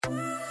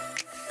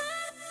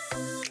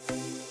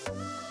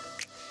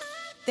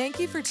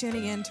Thank you for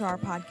tuning in to our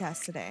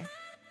podcast today.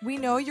 We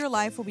know your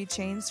life will be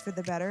changed for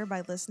the better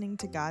by listening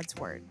to God's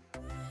Word.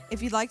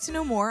 If you'd like to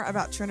know more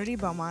about Trinity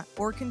Beaumont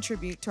or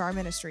contribute to our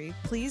ministry,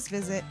 please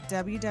visit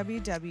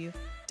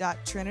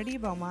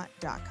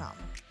www.trinitybeaumont.com.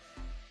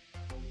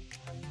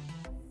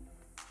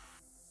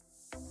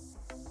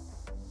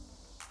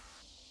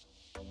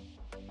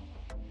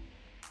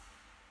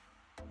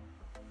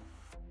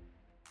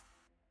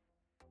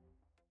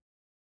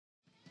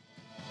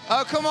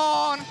 Oh, come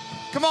on.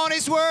 Come on,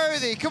 he's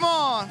worthy. Come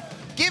on.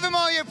 Give him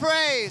all your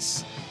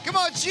praise. Come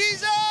on,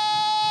 Jesus.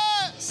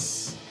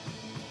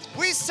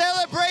 We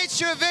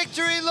celebrate your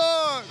victory,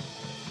 Lord.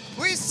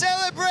 We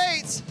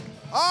celebrate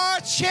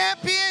our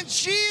champion,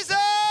 Jesus.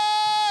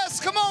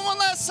 Come on, one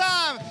last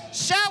time.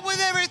 Shout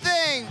with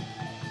everything.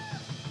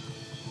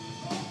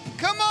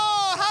 Come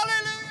on.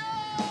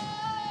 Hallelujah.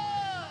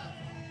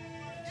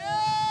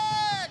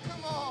 Yeah,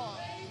 come on.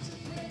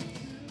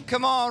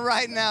 Come on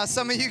right now.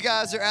 Some of you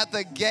guys are at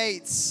the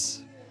gates.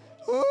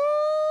 Woo,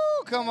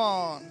 come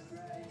on.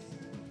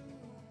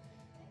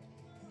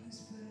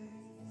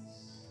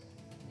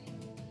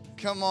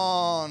 Come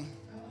on.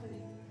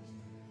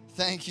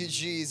 Thank you,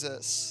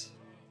 Jesus.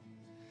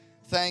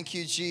 Thank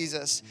you,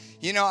 Jesus.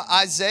 You know,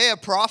 Isaiah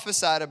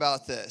prophesied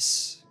about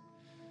this,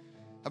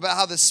 about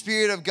how the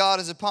Spirit of God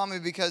is upon me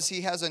because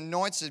he has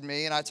anointed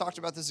me. And I talked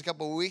about this a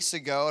couple of weeks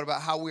ago,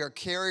 about how we are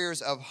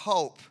carriers of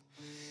hope.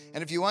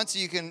 And if you want to,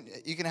 you can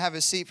have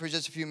a seat for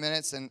just a few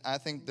minutes, and I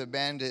think the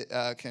band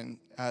can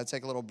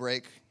take a little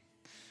break.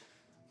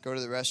 Go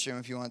to the restroom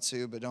if you want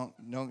to, but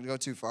don't go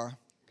too far.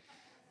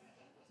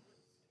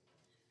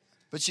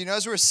 But you know,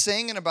 as we're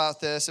singing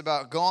about this,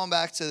 about going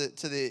back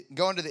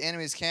going to the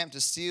enemy's camp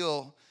to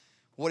steal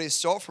what he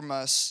stole from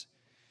us,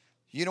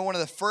 you know, one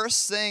of the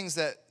first things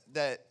that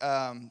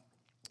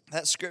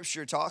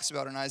scripture talks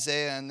about in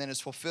Isaiah, and then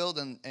is fulfilled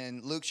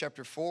in Luke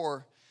chapter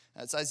 4.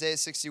 It's Isaiah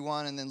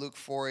 61 and then Luke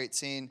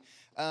 4:18.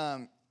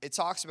 It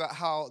talks about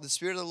how the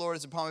Spirit of the Lord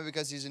is upon me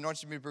because he's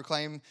anointed me to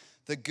proclaim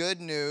the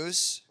good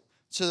news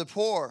to the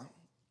poor.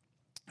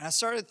 And I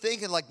started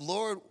thinking, like,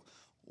 Lord,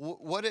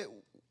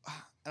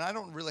 and I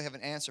don't really have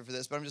an answer for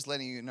this, but I'm just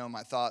letting you know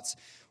my thoughts.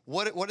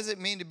 What does it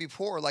mean to be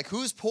poor? Like,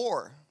 who's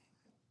poor?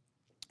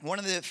 One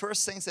of the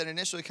first things that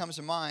initially comes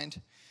to mind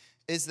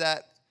is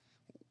that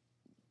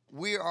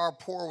we are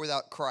poor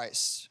without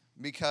Christ,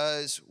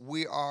 because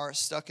we are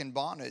stuck in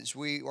bondage.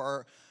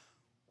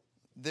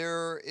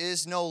 There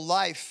is no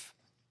life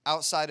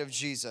outside of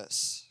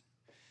Jesus.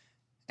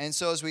 And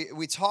so as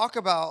we talk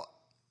about,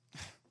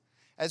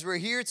 as we're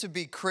here to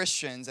be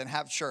Christians and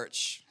have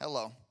church,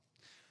 hello.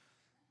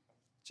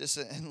 Just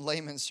in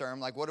layman's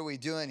term, like, what are we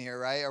doing here,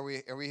 right? Are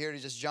we here to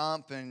just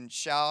jump and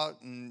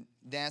shout and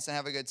dance and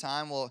have a good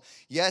time? Well,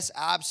 yes,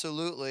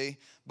 absolutely.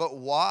 But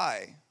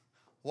why?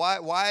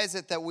 Why is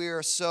it that we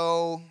are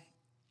so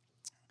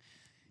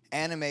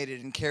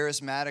animated and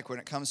charismatic when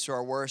it comes to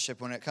our worship,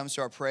 when it comes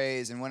to our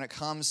praise, and when it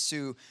comes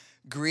to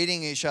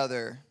greeting each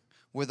other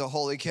with a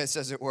holy kiss,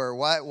 as it were?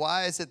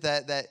 Why is it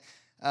that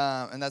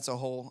and that's a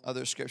whole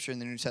other scripture in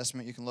the New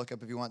Testament you can look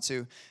up if you want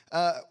to.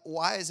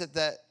 Why is it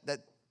that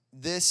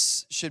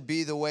this should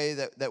be the way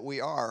that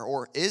we are,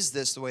 or is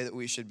this the way that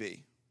we should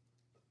be?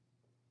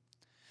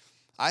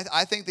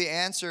 I think the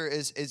answer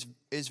is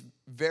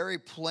very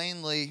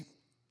plainly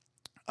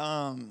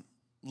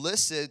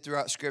listed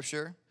throughout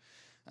Scripture.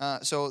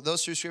 So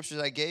those two scriptures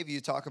I gave you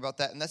talk about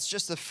that, and that's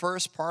just the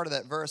first part of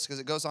that verse, because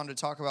it goes on to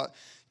talk about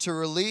to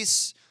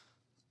release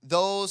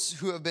those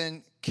who have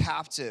been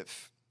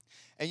captive.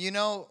 And you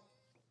know,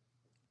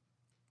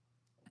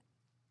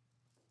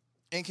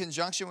 in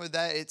conjunction with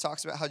that, it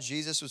talks about how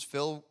Jesus was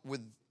filled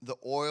with the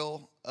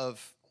oil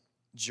of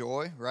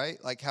joy,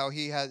 right? Like how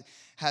he had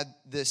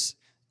this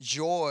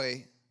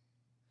joy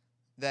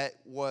that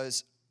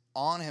was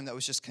on him, that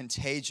was just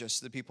contagious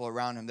to the people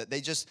around him, that they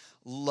just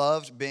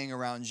loved being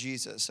around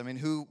Jesus. I mean,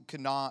 who could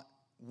not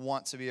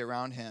want to be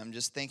around him,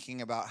 just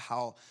thinking about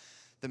how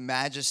the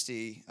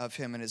majesty of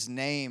him and his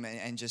name,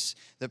 and just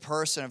the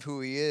person of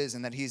who he is,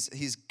 and that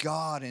he's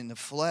God in the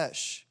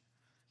flesh.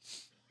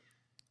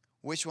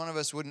 Which one of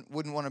us wouldn't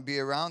want to be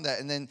around that?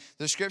 And then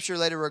the scripture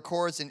later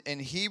records in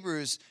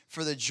Hebrews,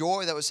 for the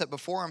joy that was set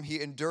before him, he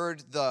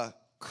endured the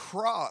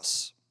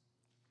cross.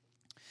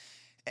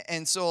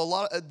 And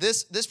so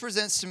this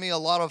presents to me a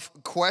lot of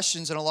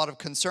questions and a lot of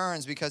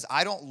concerns, because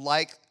I don't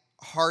like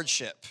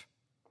hardship.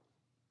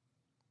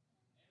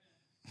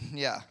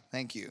 Yeah,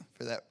 thank you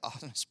for that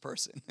honest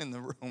person in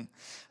the room.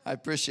 I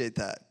appreciate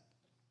that.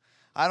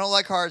 I don't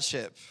like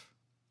hardship.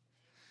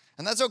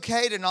 And that's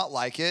okay to not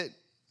like it.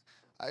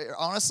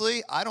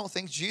 Honestly, I don't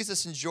think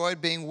Jesus enjoyed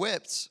being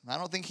whipped. I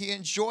don't think he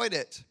enjoyed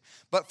it.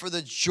 But for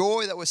the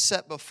joy that was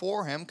set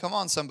before him, come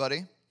on,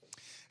 somebody.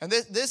 And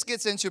this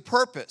gets into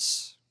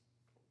purpose.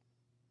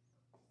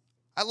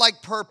 I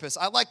like purpose.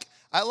 I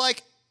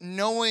like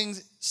knowing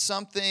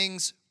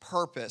something's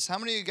purpose. How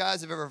many of you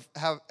guys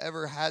have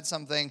ever had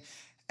something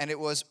and it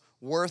was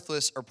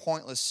worthless or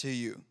pointless to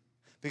you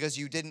because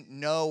you didn't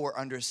know or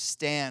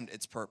understand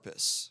its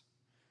purpose?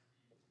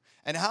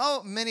 And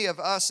how many of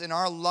us in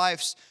our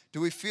lives do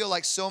we feel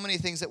like so many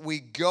things that we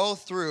go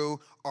through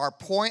are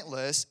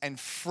pointless and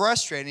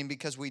frustrating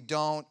because we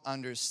don't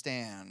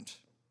understand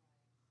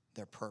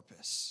their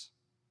purpose?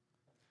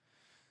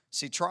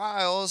 See,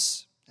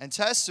 trials and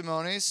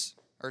testimonies,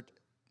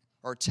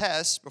 or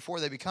tests before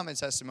they become a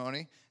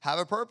testimony, have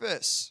a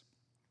purpose.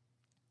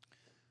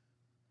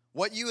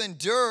 What you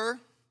endure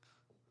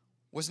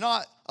was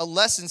not a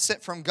lesson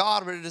sent from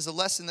God, but it is a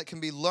lesson that can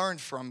be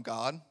learned from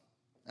God.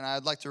 And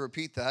I'd like to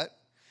repeat that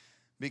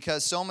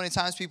because so many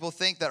times people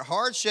think that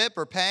hardship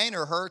or pain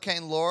or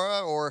Hurricane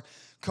Laura or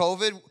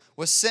COVID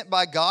was sent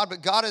by God,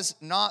 but God is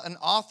not an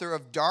author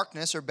of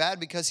darkness or bad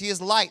because he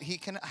is light. He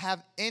can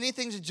have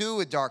anything to do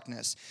with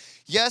darkness.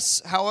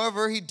 Yes,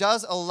 however, he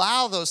does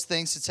allow those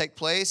things to take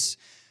place.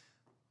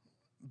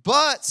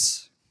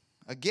 But,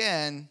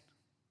 again,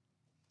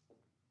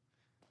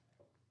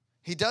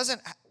 he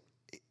doesn't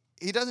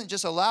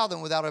just allow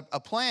them without a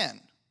plan.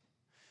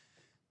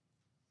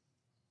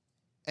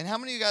 And how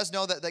many of you guys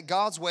know that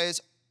God's ways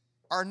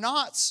are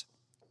not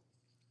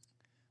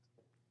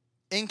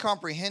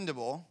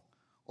incomprehensible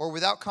or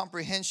without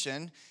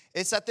comprehension?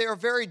 It's that they are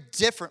very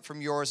different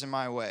from yours and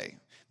my way.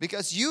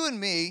 Because you and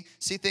me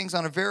see things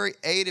on a very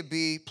A to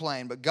B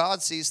plane, but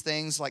God sees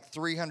things like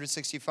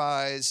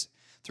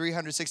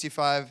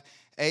 365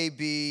 A,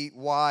 B,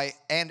 Y,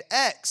 and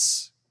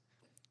X.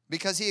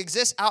 Because he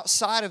exists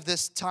outside of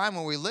this time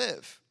where we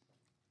live.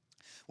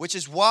 Which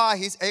is why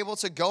he's able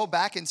to go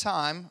back in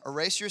time,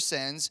 erase your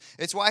sins.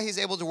 It's why he's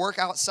able to work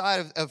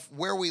outside of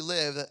where we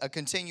live, a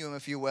continuum,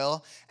 if you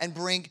will, and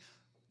bring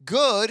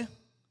good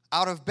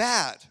out of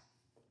bad.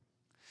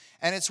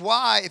 And it's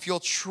why if you'll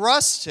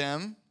trust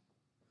him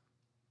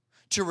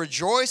to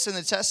rejoice in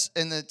the test,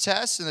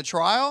 in the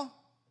trial,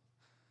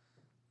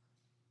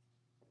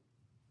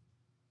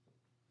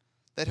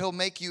 that he'll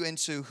make you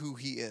into who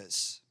he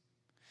is.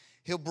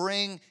 He'll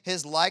bring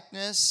his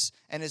likeness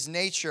and his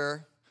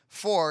nature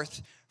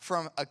forth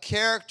from a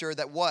character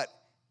that what?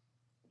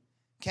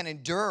 Can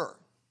endure.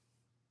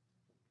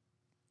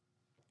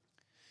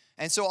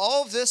 And so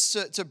all of this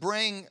to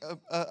bring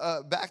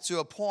back to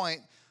a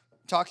point,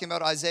 talking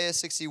about Isaiah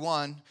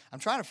 61. I'm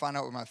trying to find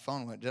out where my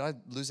phone went. Did I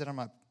lose it in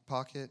my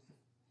pocket?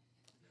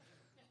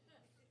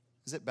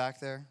 Is it back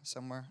there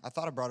somewhere? I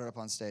thought I brought it up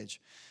on stage.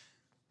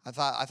 I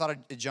thought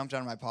it jumped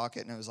out of my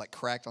pocket and it was like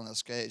cracked on the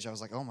stage. I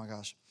was like, oh my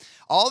gosh.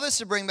 All this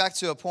to bring back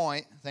to a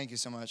point. Thank you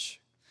so much.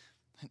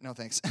 No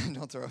thanks.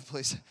 Don't throw it,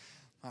 please.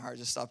 My heart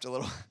just stopped a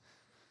little.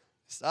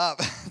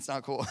 Stop. It's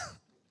not cool.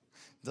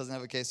 It doesn't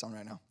have a case on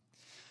right now.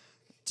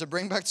 To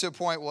bring back to a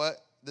point what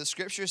the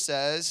scripture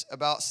says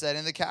about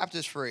setting the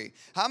captives free.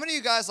 How many of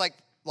you guys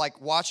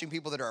like watching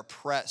people that are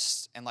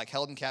oppressed and like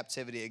held in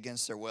captivity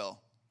against their will?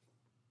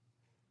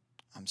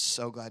 I'm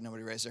so glad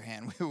nobody raised their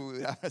hand. We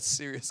would have a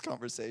serious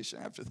conversation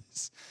after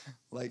this.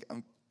 Like,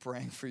 I'm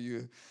praying for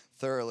you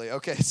thoroughly.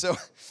 Okay, so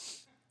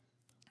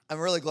I'm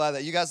really glad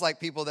that you guys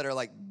like people that are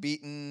like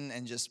beaten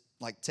and just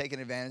like taken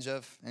advantage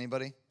of.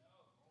 Anybody?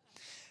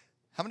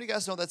 How many of you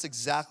guys know that's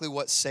exactly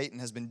what Satan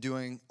has been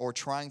doing or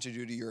trying to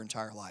do to your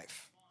entire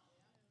life?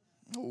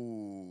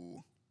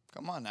 Ooh,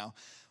 come on now.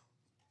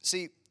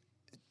 See,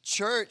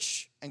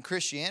 church and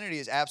Christianity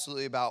is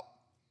absolutely about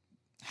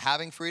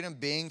having freedom,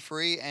 being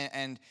free,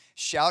 and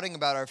shouting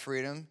about our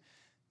freedom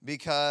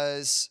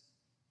because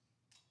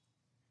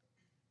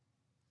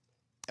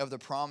of the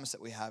promise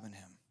that we have in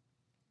him.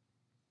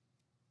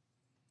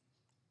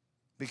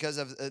 Because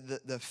of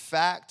the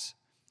fact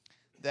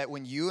that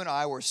when you and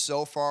I were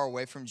so far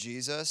away from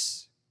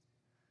Jesus,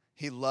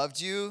 he loved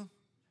you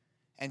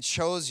and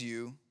chose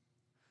you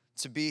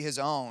to be his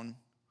own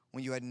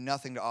when you had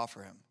nothing to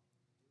offer him.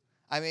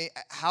 I mean,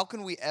 how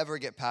can we ever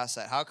get past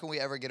that? How can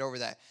we ever get over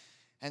that?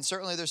 And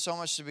certainly there's so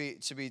much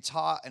to be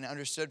taught and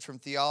understood from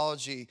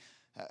theology,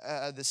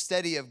 the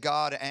study of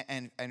God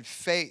and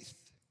faith,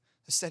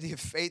 the study of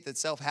faith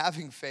itself,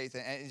 having faith,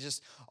 and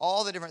just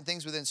all the different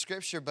things within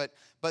Scripture. But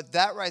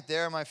that right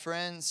there, my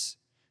friends,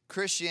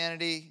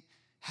 Christianity,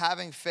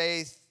 having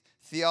faith,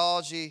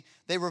 theology,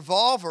 they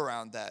revolve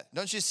around that.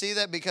 Don't you see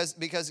that?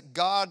 Because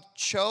God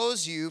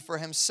chose you for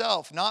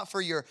himself, not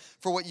for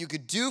what you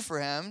could do for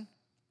him,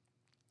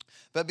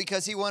 but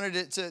because he wanted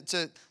it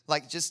to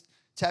like just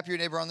tap your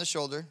neighbor on the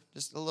shoulder,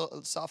 just a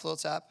soft little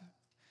tap.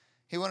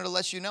 He wanted to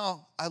let you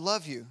know, I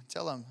love you.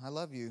 Tell him, I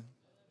love you.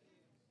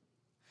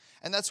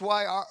 And that's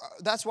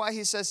why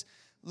he says,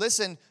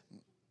 listen,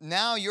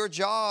 now your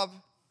job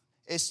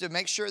is to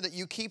make sure that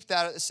you keep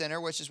that at the center,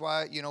 which is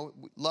why,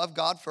 love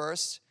God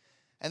first.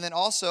 And then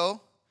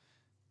also,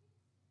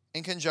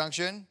 in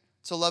conjunction,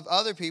 to love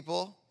other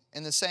people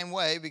in the same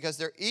way because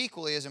they're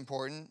equally as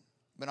important,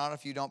 but not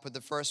if you don't put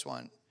the first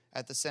one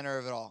at the center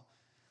of it all.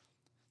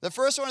 The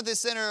first one at the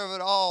center of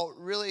it all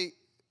really,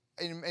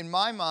 in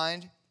my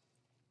mind,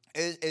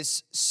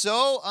 is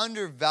so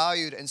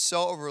undervalued and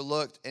so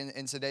overlooked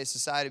in today's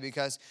society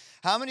because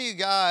how many of you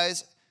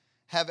guys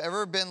have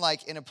ever been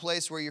like in a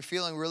place where you're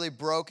feeling really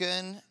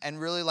broken and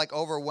really like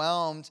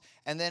overwhelmed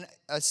and then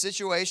a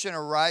situation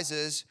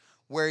arises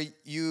where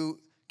you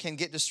can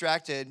get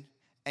distracted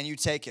and you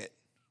take it?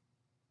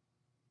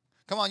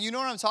 Come on, you know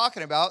what I'm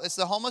talking about. It's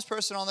the homeless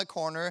person on the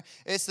corner.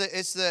 It's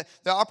the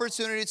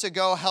opportunity to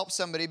go help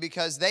somebody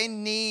because they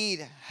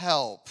need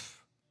help.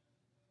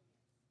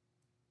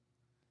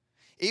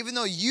 Even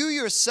though you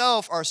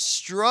yourself are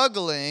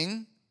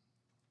struggling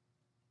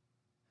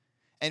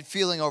and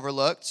feeling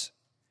overlooked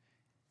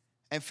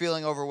and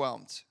feeling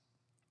overwhelmed.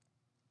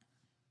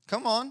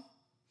 Come on.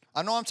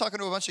 I know I'm talking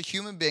to a bunch of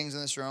human beings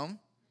in this room.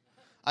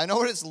 I know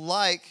what it's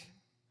like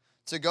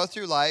to go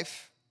through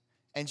life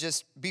and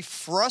just be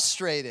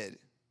frustrated.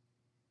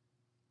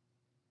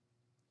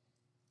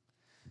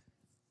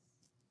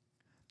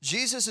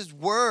 Jesus'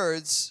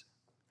 words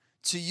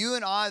to you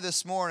and I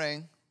this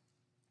morning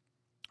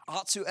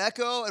ought to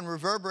echo and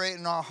reverberate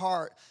in our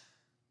heart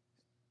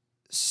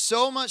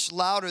so much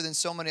louder than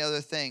so many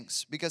other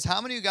things. Because how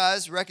many of you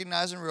guys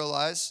recognize and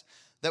realize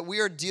that we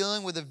are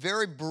dealing with a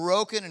very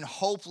broken and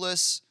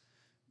hopeless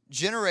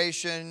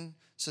generation,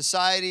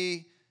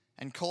 society,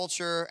 and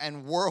culture,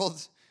 and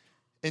world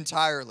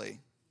entirely?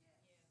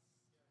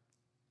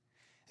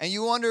 And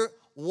you wonder,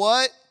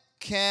 what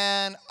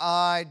can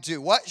I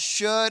do? What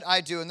should I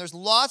do? And there's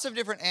lots of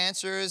different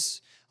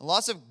answers,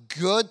 lots of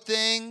good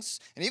things,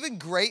 and even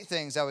great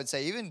things, I would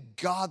say, even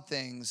God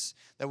things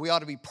that we ought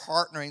to be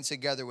partnering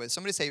together with.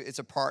 Somebody say it's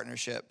a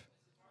partnership.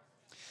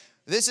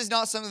 This is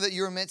not something that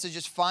you're meant to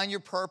just find your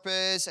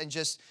purpose and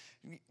just,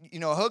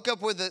 hook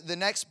up with the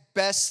next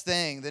best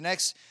thing, the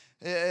next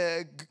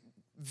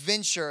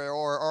venture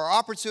or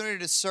opportunity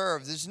to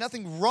serve. There's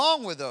nothing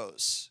wrong with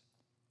those.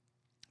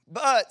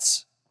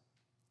 But,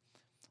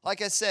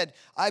 like I said,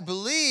 I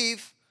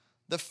believe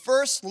the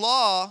first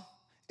law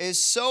is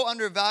so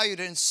undervalued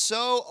and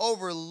so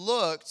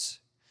overlooked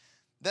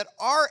that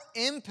our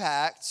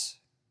impact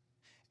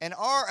and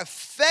our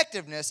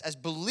effectiveness as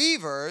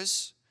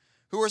believers,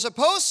 who are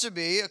supposed to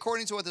be,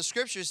 according to what the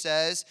Scripture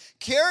says,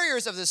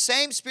 carriers of the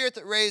same Spirit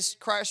that raised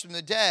Christ from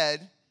the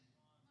dead.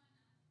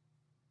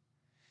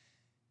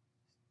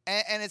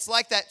 And it's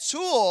like that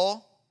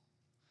tool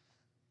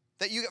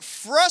that you get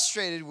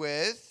frustrated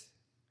with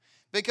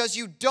because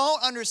you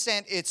don't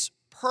understand its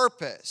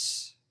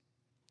purpose.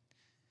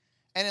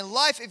 And in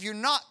life, if you're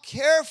not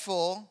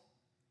careful,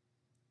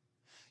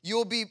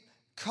 you'll be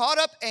caught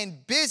up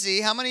and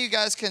busy. How many of you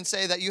guys can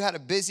say that you had a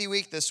busy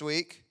week this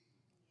week?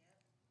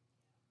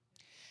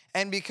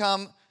 And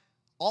become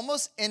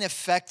almost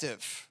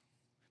ineffective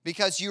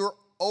because you're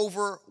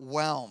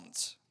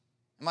overwhelmed.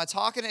 Am I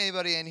talking to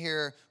anybody in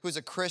here who's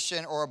a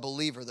Christian or a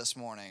believer this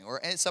morning, or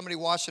somebody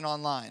watching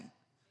online?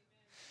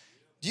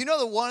 Do you know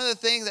that one of the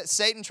things that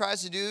Satan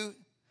tries to do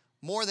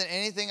more than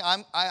anything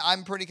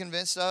I'm pretty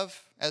convinced of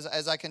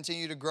as I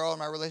continue to grow in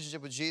my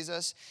relationship with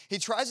Jesus? He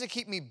tries to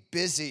keep me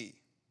busy.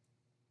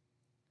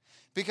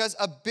 Because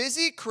a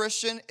busy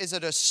Christian is a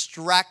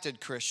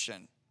distracted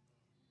Christian.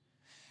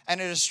 And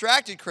a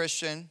distracted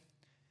Christian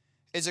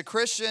is a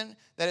Christian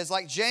that is,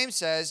 like James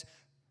says,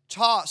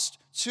 tossed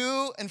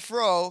to and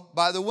fro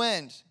by the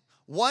wind.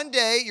 One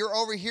day you're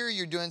over here,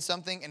 you're doing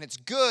something, and it's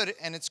good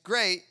and it's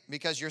great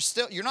because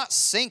you're not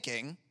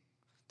sinking.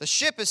 The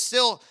ship is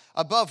still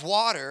above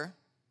water.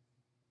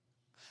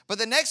 But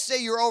the next day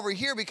you're over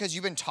here because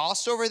you've been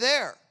tossed over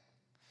there.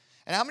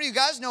 And how many of you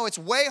guys know it's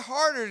way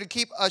harder to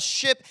keep a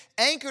ship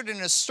anchored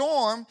in a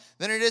storm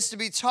than it is to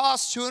be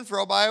tossed to and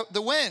fro by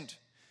the wind?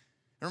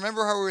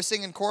 Remember how we were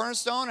singing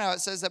Cornerstone, how it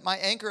says that my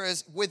anchor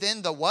is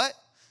within the what?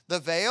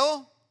 The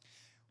veil?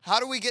 How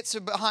do we get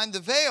to behind the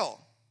veil?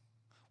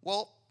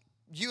 Well,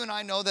 you and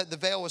I know that the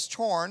veil was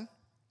torn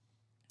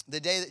the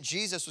day that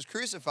Jesus was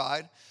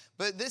crucified,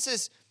 but this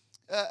is,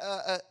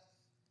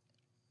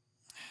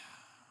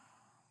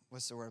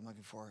 what's the word I'm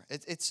looking for?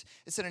 It's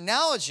an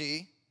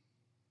analogy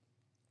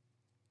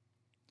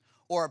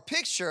or a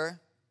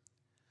picture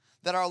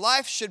that our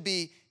life should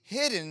be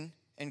hidden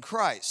in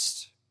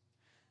Christ.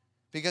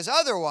 Because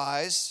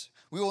otherwise,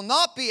 we will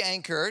not be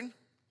anchored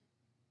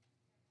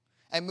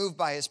and moved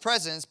by His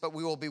presence, but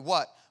we will be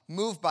what?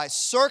 Moved by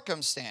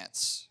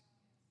circumstance.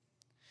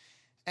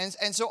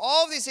 And so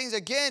all of these things,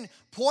 again,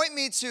 point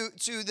me to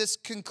this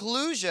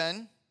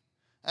conclusion,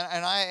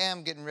 and I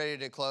am getting ready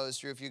to close.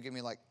 Drew, if you give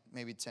me like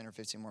maybe 10 or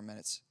 15 more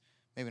minutes,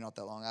 maybe not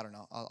that long, I don't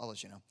know, I'll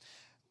let you know.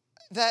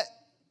 That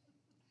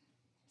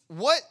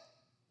what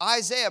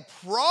Isaiah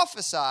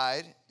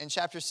prophesied in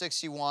chapter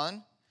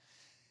 61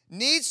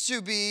 needs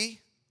to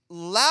be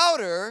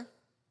louder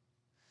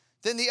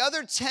than the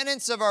other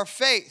tenets of our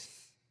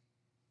faith.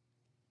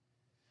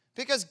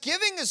 Because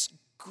giving is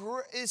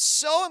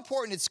so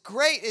important. It's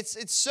great.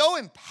 It's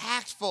so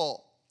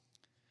impactful.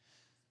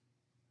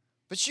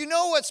 But you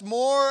know what's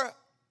more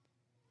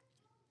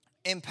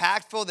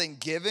impactful than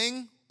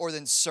giving or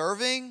than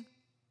serving?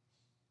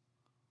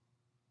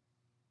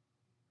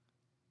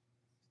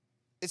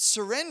 It's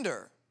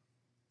surrender.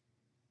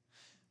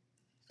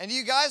 And do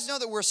you guys know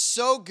that we're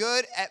so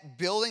good at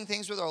building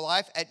things with our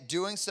life, at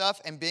doing stuff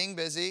and being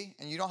busy,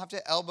 and you don't have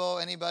to elbow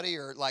anybody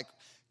or like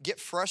get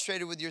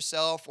frustrated with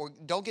yourself or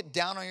don't get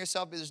down on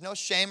yourself. There's no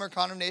shame or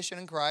condemnation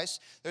in Christ.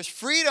 There's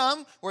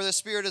freedom where the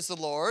Spirit is the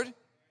Lord.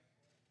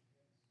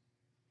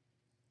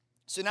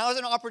 So now is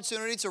an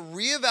opportunity to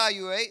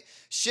reevaluate,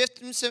 shift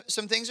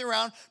some things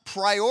around,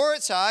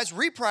 prioritize,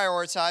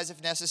 reprioritize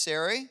if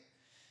necessary,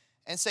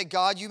 and say,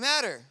 God, you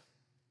matter.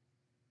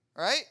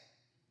 Right?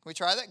 Can we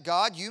try that?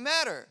 God, you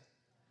matter.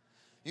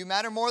 You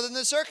matter more than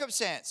the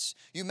circumstance.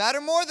 You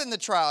matter more than the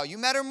trial. You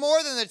matter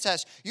more than the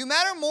test. You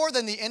matter more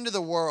than the end of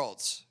the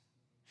world.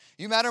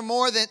 You matter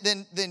more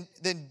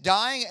than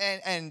dying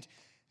and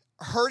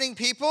hurting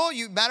people.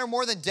 You matter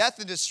more than death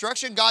and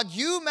destruction. God,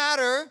 you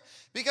matter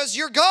because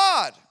you're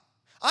God.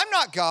 I'm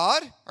not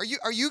God. Are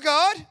you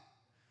God?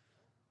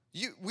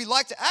 We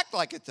like to act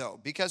like it, though,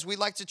 because we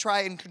like to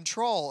try and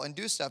control and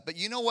do stuff. But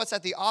you know what's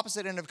at the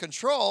opposite end of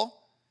control?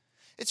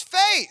 It's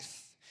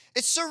faith.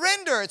 It's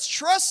surrender. It's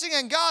trusting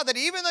in God that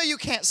even though you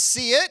can't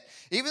see it,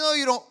 even though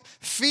you don't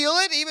feel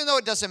it, even though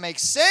it doesn't make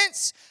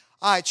sense,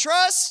 I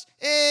trust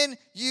in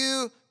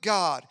you,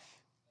 God.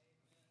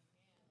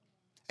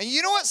 And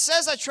you know what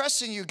says I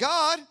trust in you,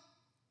 God?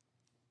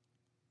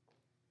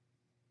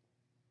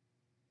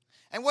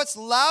 And what's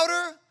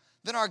louder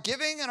than our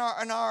giving and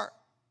our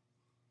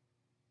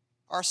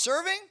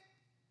serving?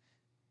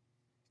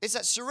 It's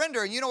that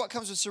surrender. And you know what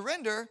comes with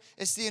surrender?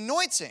 It's the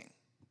anointing.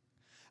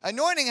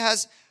 Anointing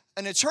has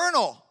an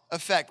eternal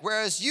effect,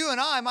 whereas you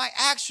and I, my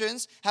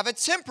actions, have a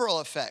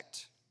temporal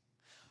effect.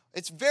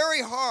 It's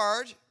very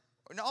hard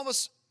and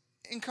almost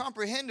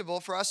incomprehensible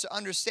for us to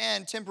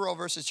understand temporal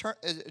versus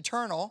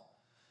eternal.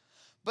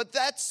 But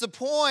that's the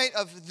point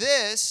of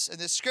this, and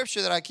this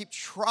scripture that I keep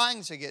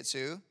trying to get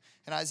to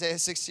in Isaiah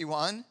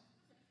 61.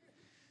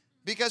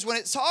 Because when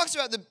it talks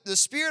about the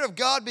Spirit of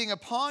God being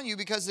upon you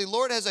because the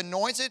Lord has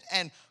anointed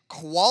and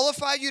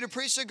qualified you to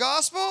preach the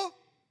gospel,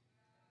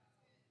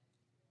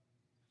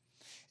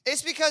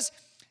 it's because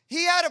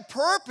He had a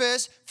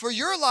purpose for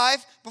your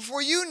life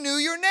before you knew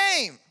your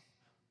name.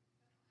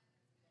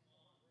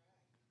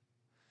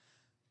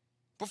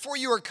 Before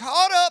you were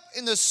caught up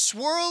in the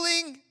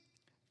swirling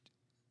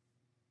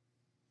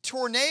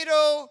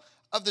tornado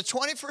of the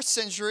 21st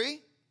century,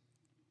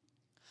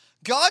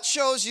 God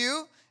chose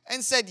you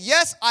and said,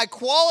 yes, I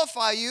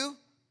qualify you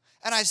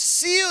and I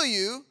seal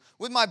you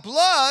with my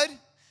blood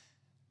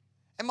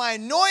and my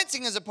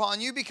anointing is upon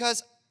you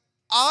because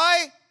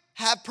I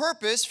have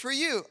purpose for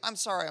you. I'm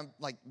sorry, I'm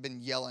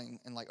been yelling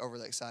and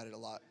overly excited a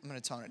lot. I'm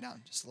going to tone it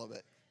down just a little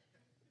bit.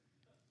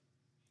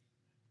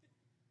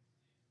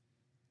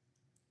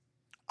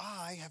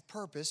 I have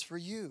purpose for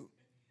you.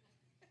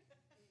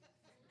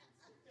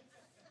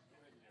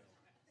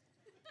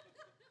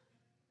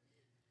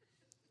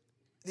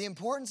 The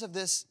importance of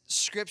this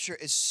scripture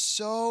is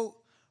so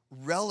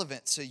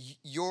relevant to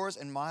yours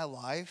and my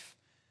life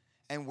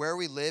and where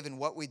we live and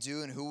what we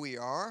do and who we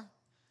are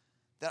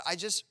that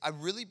I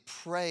really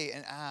pray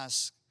and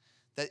ask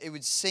that it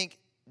would sink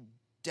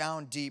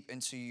down deep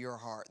into your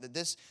heart.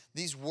 That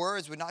these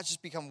words would not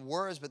just become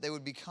words, but they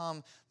would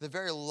become the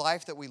very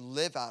life that we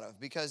live out of.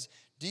 Because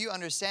do you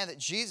understand that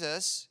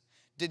Jesus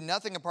did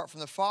nothing apart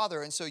from the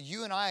Father, and so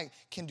you and I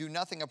can do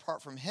nothing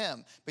apart from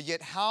Him. But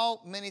yet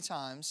how many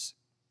times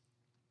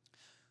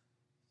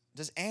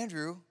does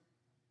Andrew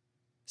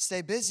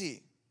stay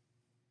busy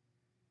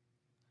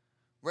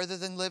rather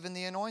than live in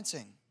the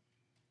anointing?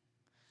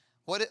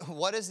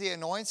 What is the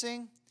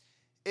anointing?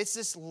 It's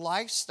this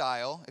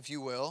lifestyle, if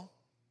you will,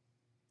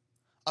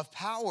 of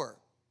power.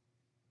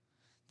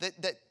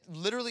 That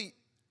literally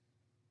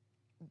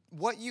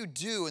what you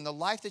do and the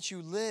life that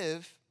you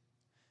live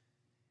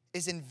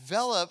is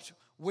enveloped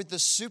with the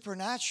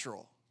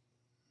supernatural.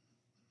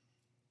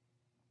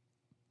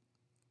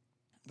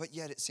 But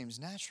yet it seems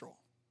natural.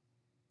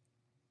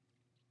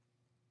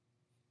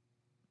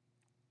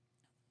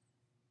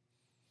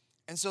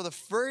 And so the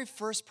very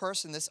first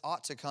person this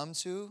ought to come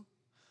to,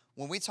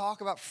 when we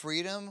talk about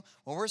freedom,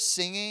 when we're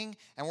singing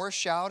and we're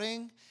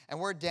shouting and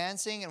we're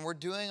dancing and we're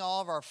doing all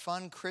of our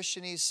fun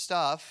Christianese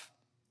stuff,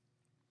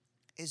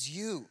 is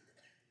you.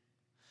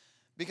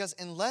 Because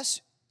unless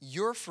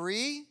you're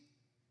free,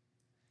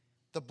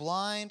 the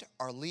blind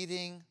are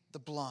leading the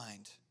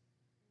blind.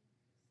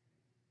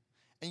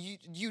 And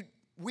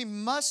we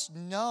must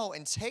know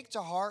and take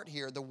to heart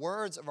here the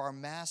words of our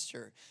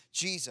Master,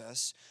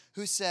 Jesus,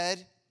 who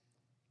said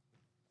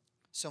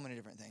so many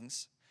different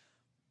things.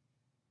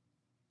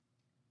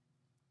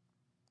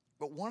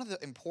 But one of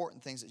the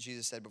important things that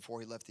Jesus said before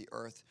He left the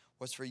earth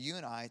was for you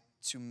and I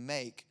to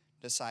make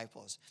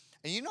disciples.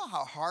 And you know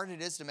how hard it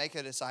is to make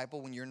a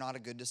disciple when you're not a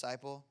good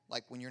disciple?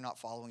 Like when you're not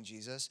following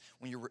Jesus,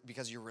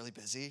 because you're really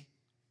busy?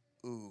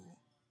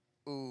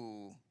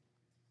 Ooh.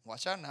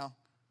 Watch out now.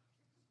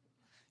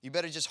 You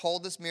better just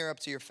hold this mirror up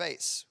to your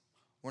face.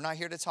 We're not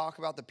here to talk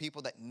about the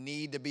people that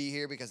need to be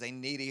here because they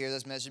need to hear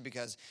this message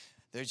because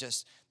they're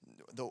just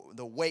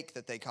the wake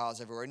that they cause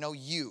everywhere. No,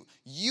 you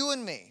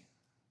and me.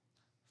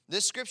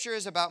 This scripture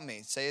is about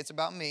me. Say it's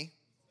about me.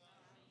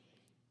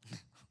 I'm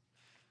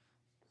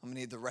going to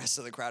need the rest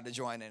of the crowd to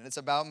join in. It's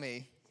about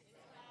me.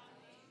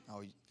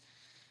 Oh,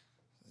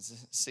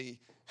 see,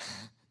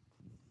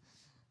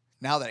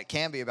 now that it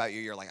can be about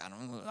you, you're like, I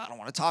don't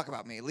want to talk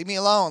about me. Leave me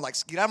alone. Like,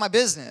 get out of my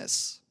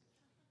business.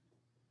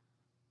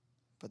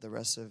 But the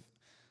rest of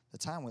the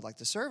time would like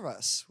to serve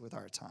us with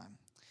our time.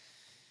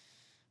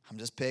 I'm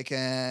just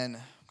picking.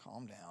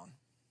 Calm down.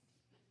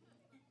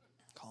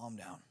 Calm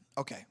down.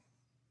 Okay.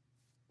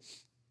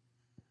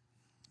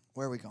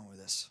 Where are we going with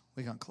this?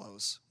 We're going to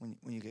close when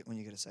you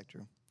get a sec,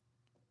 Drew.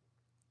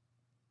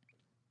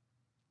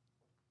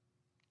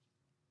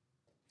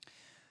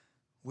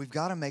 We've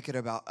got to make it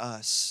about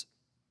us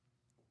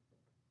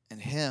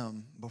and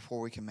him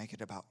before we can make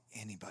it about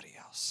anybody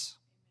else.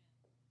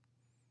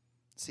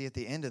 See, at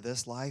the end of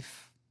this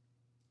life,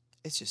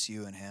 it's just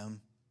you and him.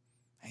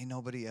 Ain't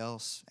nobody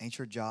else. Ain't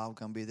your job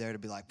going to be there to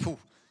be like, poof,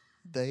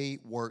 they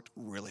worked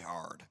really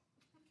hard.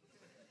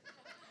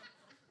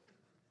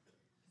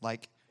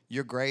 Like,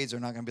 your grades are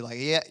not going to be like,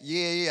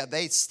 yeah,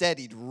 they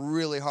studied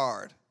really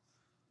hard.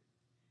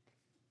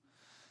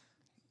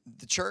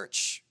 The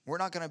church, we're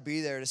not going to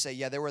be there to say,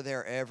 yeah, they were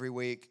there every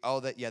week. Oh,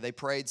 they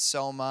prayed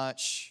so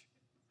much.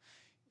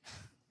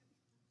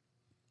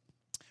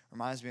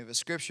 Reminds me of a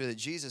scripture that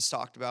Jesus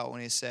talked about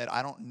when he said,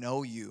 I don't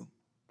know you.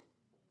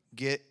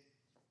 Get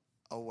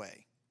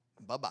away.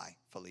 Bye-bye,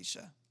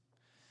 Felicia.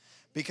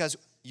 Because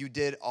you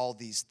did all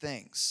these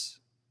things.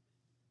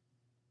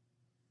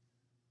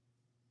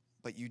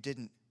 But you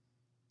didn't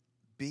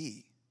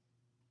be.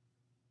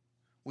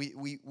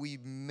 We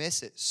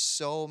miss it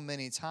so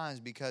many times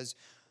because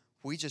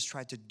we just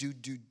try to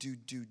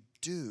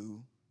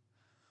do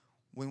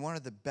when one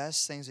of the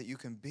best things that you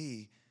can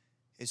be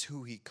is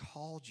who he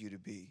called you to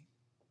be.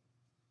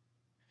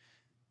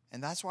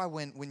 And that's why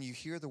when you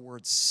hear the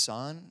word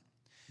son,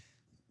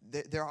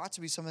 there ought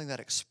to be something that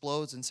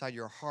explodes inside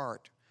your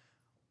heart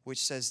which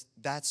says,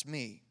 that's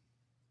me.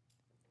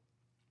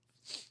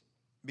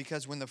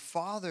 Because when the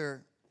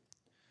Father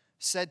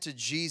said to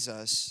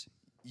Jesus,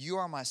 you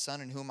are my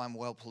son in whom I'm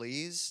well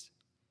pleased,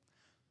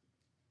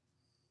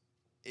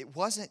 it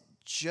wasn't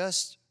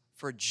just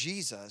for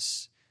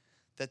Jesus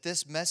that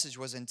this message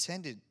was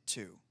intended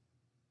to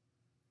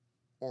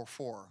or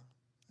for.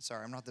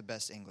 Sorry, I'm not the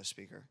best English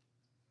speaker.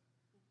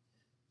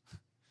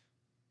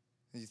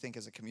 You think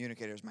as a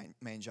communicator is my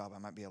main job, I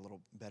might be a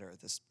little better at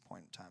this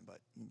point in time, but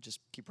just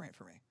keep praying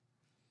for me.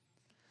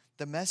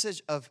 The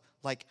message of,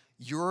 like,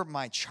 you're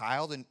my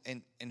child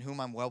in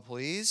whom I'm well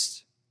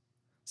pleased,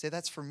 say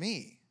that's for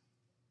me.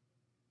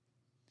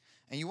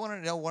 And you want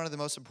to know one of the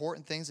most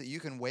important things that you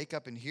can wake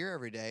up and hear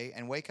every day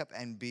and wake up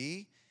and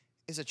be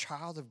is a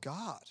child of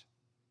God.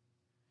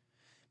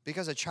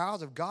 Because a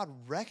child of God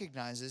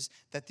recognizes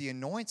that the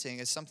anointing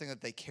is something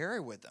that they carry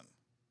with them.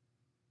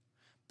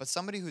 But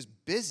somebody who's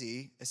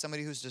busy is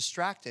somebody who's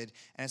distracted,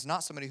 and it's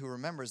not somebody who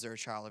remembers they're a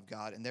child of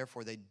God, and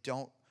therefore they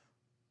don't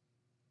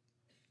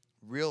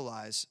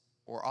realize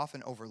or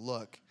often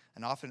overlook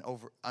and often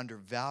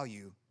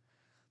undervalue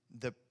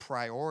the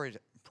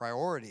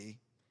priority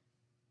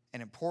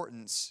and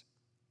importance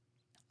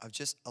of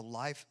just a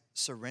life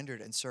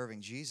surrendered and serving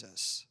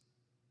Jesus.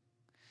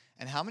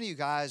 And how many of you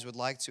guys would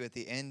like to, at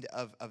the end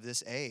of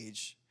this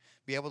age,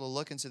 be able to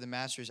look into the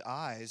Master's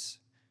eyes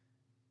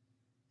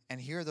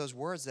and hear those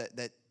words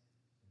that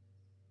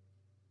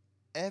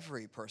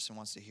every person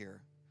wants to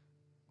hear?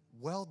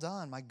 Well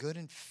done, my good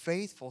and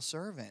faithful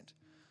servant.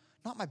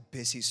 Not my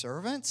busy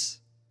servants.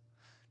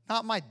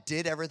 Not my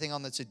did everything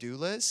on the to-do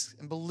list.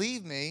 And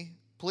believe me,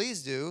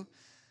 please do,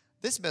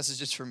 this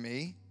message is for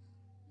me.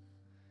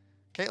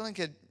 Caitlin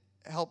could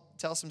help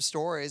tell some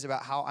stories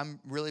about how I'm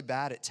really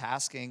bad at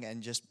tasking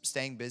and just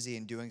staying busy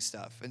and doing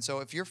stuff. And so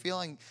if you're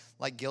feeling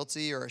like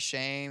guilty or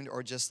ashamed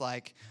or just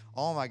like,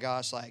 oh my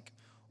gosh, like,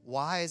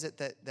 why is it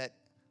that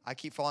I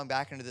keep falling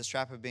back into this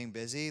trap of being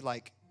busy?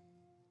 Like,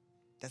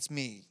 that's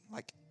me.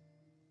 Like,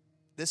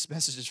 this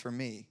message is for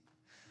me.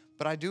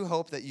 But I do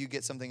hope that you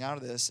get something out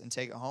of this and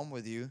take it home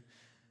with you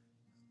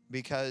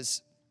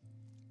because,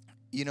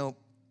 you know,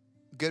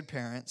 good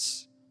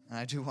parents, and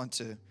I do want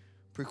to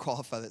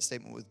pre-qualify that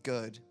statement with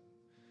good.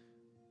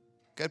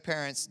 Good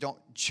parents don't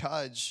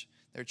judge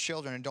their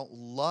children and don't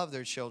love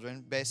their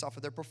children based off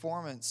of their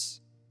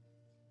performance.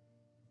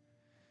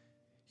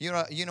 You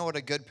know what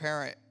a good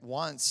parent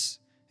wants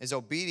is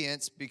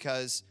obedience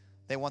because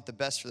they want the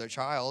best for their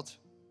child.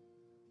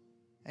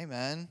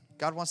 Amen.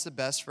 God wants the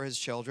best for his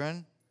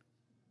children.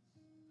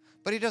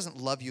 But he doesn't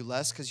love you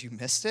less because you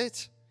missed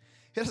it.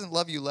 He doesn't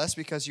love you less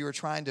because you were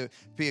trying to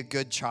be a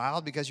good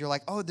child, because you're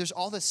like, oh, there's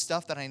all this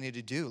stuff that I need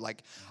to do.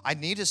 Like, I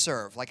need to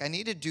serve. Like, I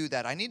need to do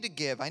that. I need to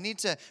give. I need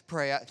to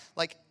pray.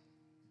 Like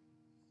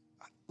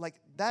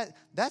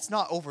that's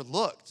not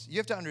overlooked. You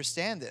have to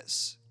understand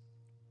this.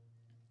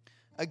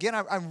 Again,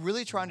 I'm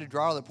really trying to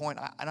draw the point,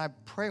 and I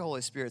pray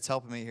Holy Spirit's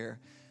helping me here,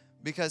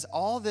 because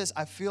all this,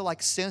 I feel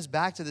like, stems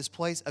back to this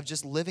place of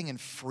just living in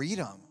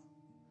freedom.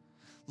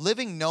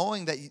 Living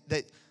knowing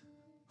that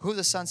who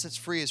the Son sets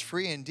free is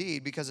free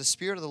indeed, because the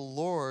Spirit of the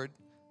Lord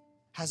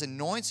has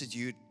anointed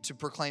you to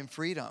proclaim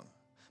freedom.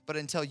 But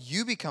until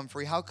you become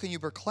free, how can you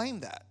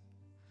proclaim that?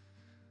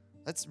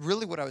 That's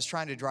really what I was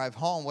trying to drive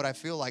home, what I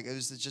feel like. It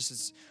was just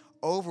this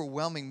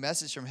overwhelming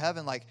message from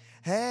heaven, like,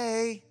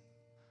 hey,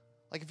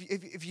 like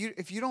if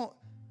you don't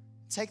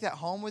take that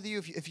home with you,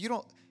 if you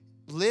don't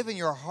live in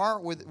your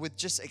heart with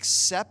just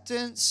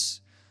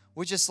acceptance,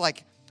 with just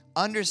like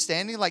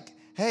understanding, like,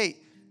 hey,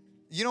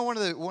 you know, one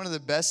of the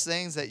best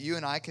things that you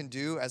and I can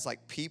do as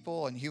like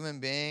people and human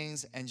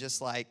beings, and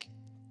just like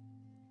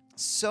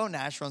so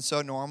natural and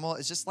so normal,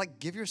 is just like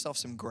give yourself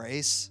some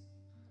grace.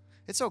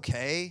 It's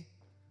okay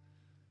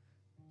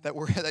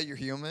that you're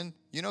human.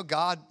 You know,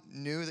 God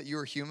knew that you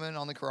were human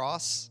on the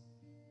cross.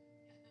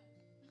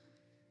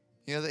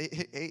 You know,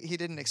 that he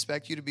didn't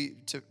expect you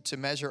to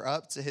measure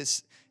up to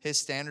his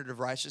standard of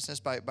righteousness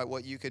by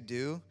what you could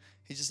do.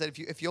 He just said,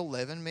 if you'll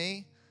live in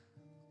me,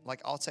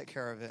 like, I'll take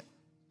care of it.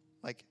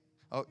 Like,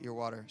 oh, your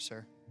water,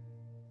 sir.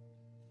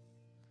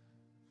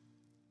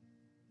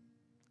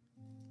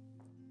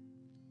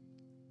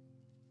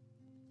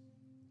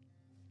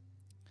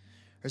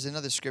 There's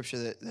another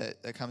scripture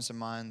that comes to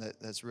mind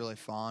that's really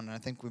fun, and I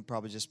think we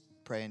probably just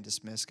pray and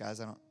dismiss, guys.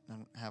 I don't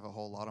have a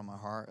whole lot on my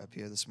heart up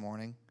here this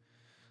morning.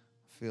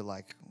 I feel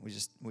like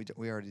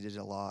we already did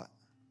a lot,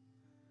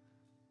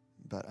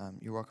 but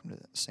you're welcome to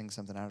sing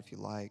something out if you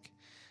like.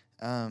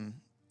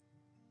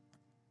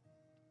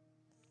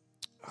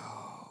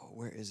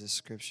 Where is this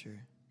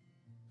scripture?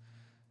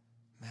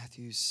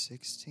 Matthew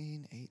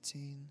 16,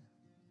 18.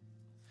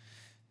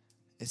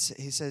 He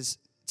says,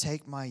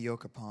 "Take my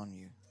yoke upon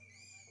you."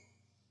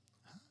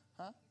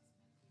 Huh?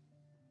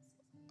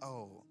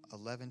 Oh,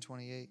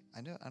 11:28.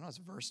 I know it's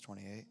verse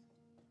 28.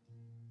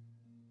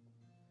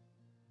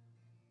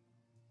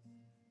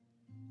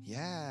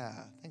 Yeah,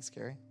 thanks,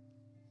 Carrie.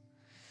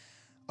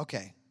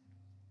 Okay.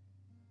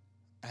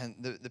 And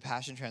the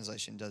Passion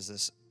Translation does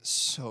this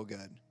so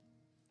good.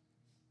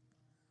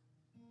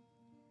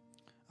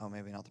 Oh,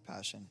 maybe not the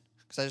Passion.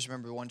 Because I just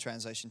remember one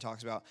translation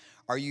talks about,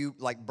 are you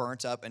like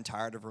burnt up and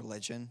tired of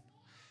religion?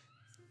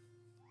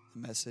 The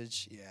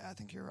Message. Yeah, I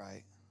think you're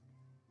right.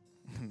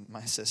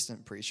 My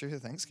assistant preacher.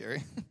 Thanks,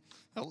 Gary.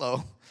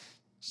 Hello.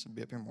 Should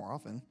be up here more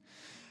often.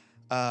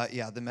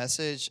 The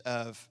Message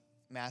of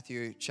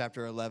Matthew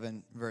chapter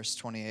 11, verse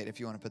 28. If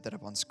you want to put that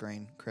up on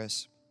screen,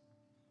 Chris.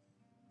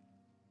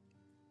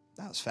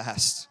 That was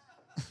fast.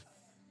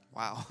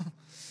 Wow.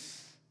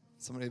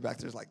 Somebody back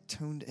there's like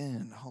tuned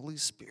in. Holy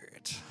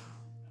Spirit.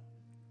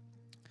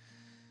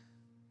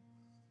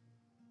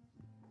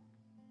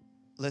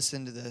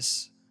 Listen to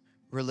this.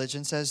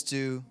 Religion says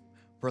do.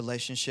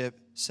 Relationship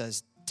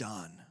says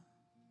done.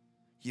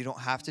 You don't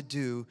have to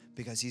do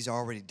because he's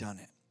already done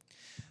it.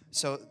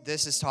 So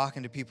this is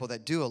talking to people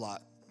that do a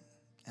lot.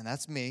 And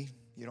that's me.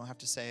 You don't have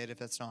to say it if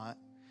that's not.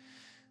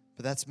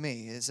 But that's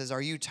me. It says,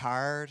 are you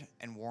tired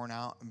and worn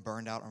out and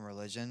burned out on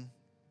religion?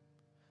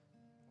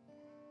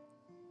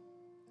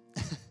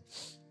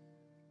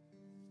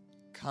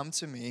 Come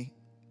to me.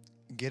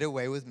 Get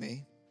away with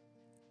me.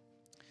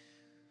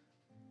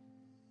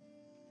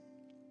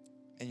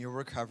 And you'll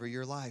recover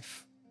your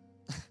life.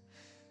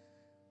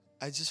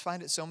 I just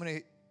find it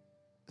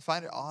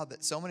odd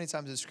that so many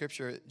times in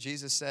Scripture,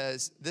 Jesus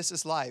says, this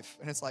is life.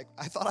 And it's like,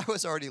 I thought I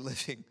was already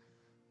living.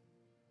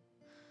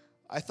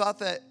 I thought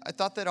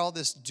that all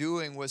this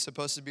doing was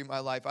supposed to be my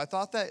life. I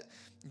thought that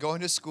going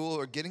to school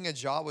or getting a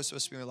job was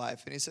supposed to be my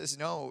life. And he says,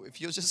 no,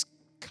 if you'll just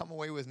come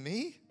away with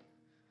me,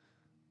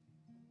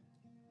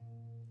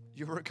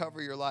 you'll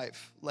recover your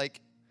life.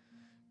 Like,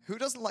 who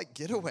doesn't like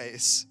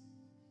getaways?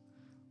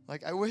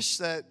 Like, I wish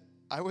that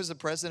I was the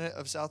president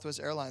of Southwest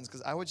Airlines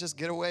because I would just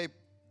get away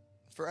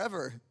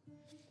forever.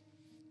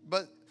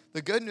 But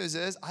the good news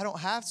is I don't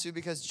have to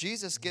because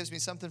Jesus gives me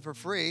something for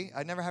free.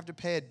 I never have to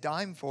pay a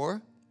dime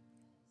for.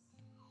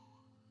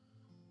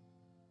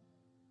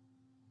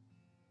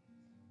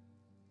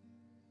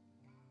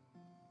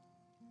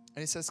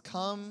 And he says,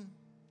 come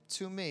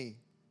to me.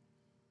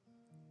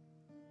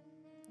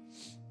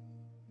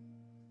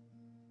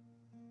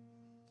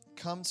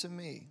 Come to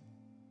me.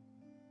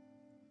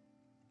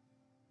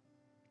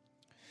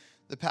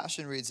 The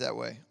Passion reads that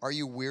way. Are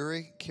you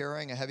weary,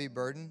 carrying a heavy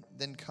burden?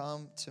 Then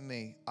come to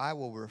me. I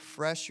will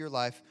refresh your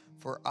life,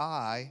 for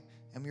I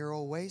am your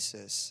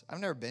oasis. I've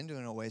never been to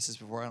an oasis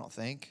before, I don't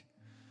think.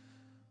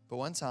 But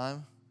one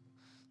time,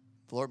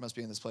 the Lord must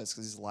be in this place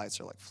because these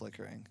lights are like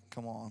flickering.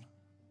 Come on.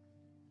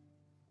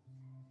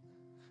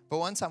 But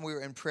one time we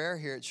were in prayer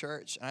here at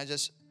church, and I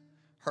just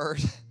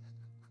heard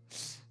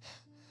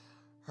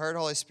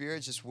Holy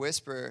Spirit just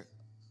whisper,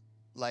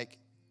 like,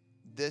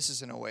 this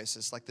is an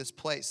oasis, like this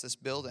place, this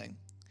building.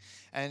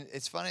 And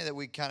it's funny that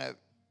we kind of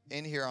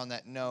end here on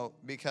that note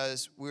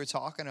because we were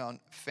talking on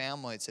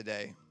family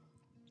today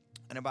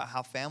and about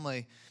how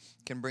family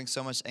can bring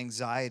so much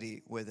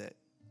anxiety with it.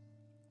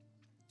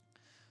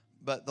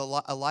 But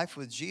a life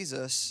with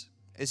Jesus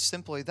is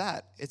simply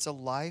that. It's a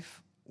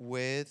life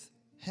with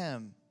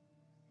him.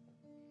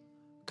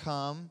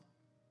 Come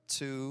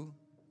to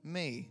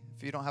me.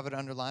 If you don't have it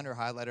underlined or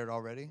highlighted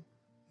already,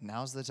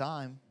 now's the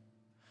time.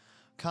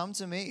 Come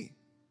to me.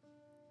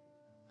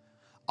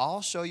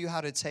 I'll show you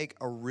how to take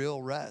a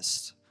real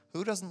rest.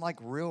 Who doesn't like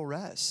real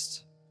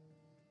rest?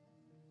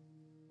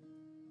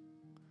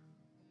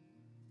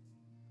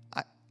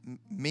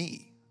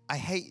 Me. I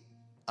hate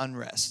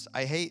unrest.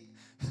 I hate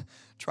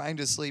trying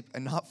to sleep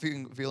and not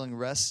feeling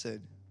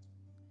rested.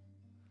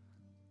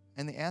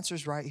 And the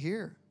answer's right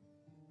here.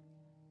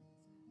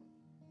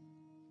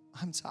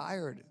 I'm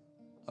tired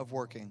of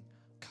working.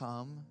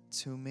 Come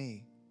to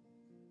me.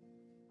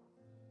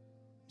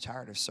 I'm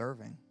tired of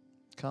serving.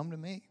 Come to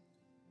me.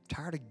 I'm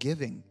tired of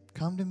giving.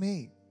 Come to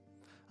me.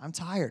 I'm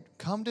tired.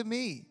 Come to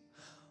me.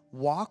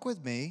 Walk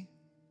with me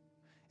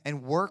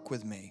and work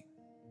with me.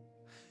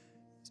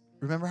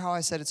 Remember how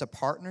I said it's a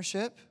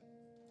partnership?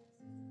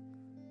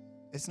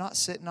 It's not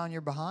sitting on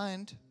your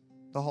behind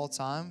the whole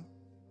time,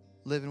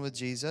 living with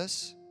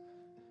Jesus.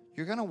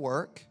 You're going to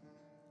work.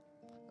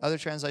 Other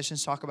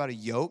translations talk about a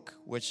yoke,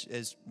 which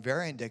is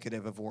very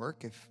indicative of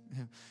work. If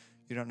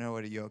you don't know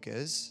what a yoke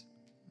is,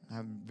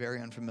 I'm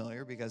very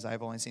unfamiliar because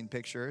I've only seen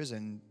pictures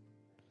and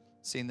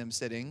seen them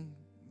sitting,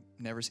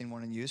 never seen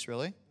one in use,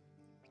 really.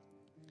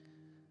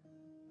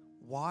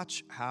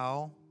 Watch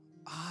how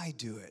I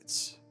do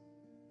it.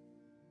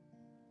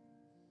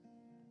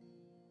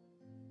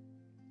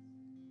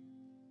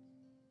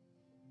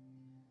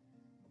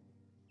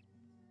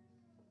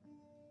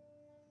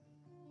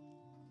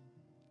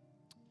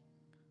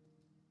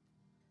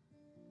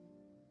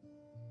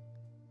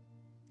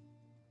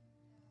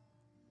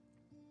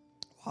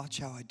 Watch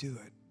how I do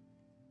it.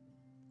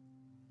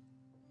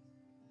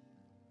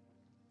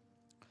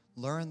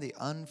 Learn the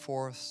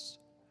unforced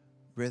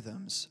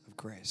rhythms of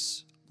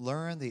grace.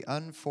 Learn the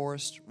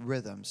unforced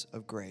rhythms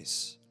of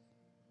grace.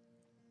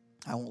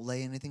 I won't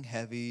lay anything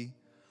heavy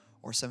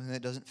or something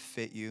that doesn't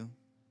fit you.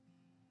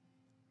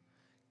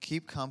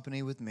 Keep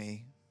company with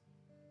me,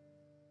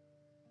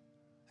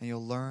 and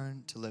you'll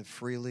learn to live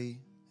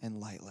freely and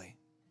lightly.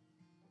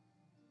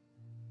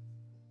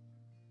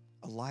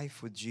 A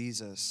life with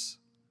Jesus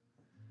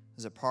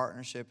is a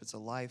partnership. It's a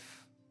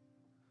life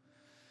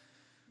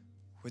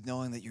with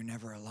knowing that you're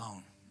never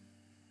alone.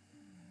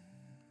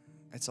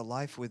 It's a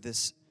life with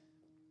this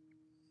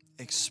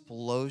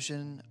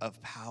explosion of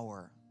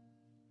power.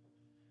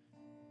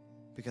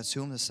 Because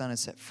whom the Son has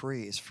set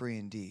free is free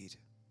indeed.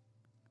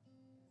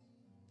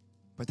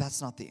 But that's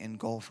not the end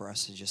goal for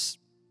us to just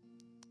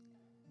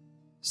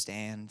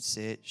stand,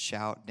 sit,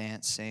 shout,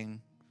 dance,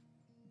 sing,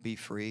 be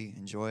free,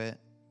 enjoy it,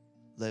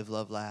 live,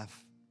 love,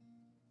 laugh,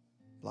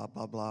 blah,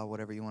 blah, blah,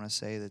 whatever you want to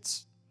say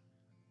that's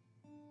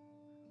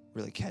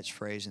really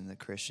catchphrase in the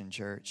Christian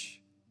church.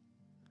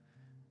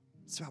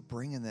 It's about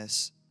bringing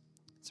this.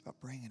 It's about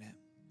bringing it.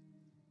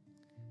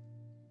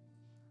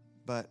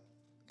 But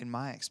in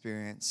my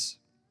experience,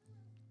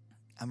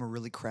 I'm a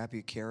really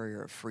crappy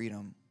carrier of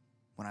freedom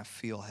when I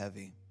feel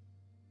heavy.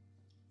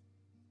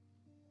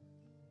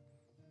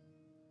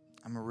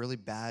 I'm a really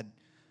bad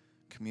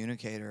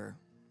communicator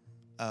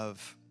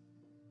of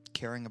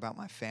caring about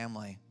my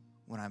family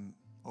when I'm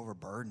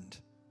overburdened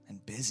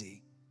and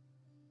busy.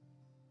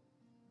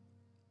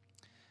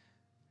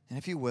 And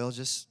if you will,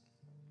 just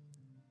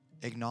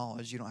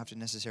acknowledge, you don't have to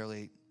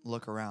necessarily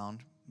look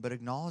around, but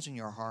acknowledge in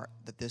your heart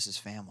that this is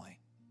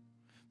family.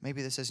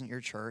 Maybe this isn't your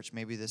church,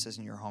 maybe this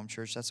isn't your home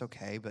church, that's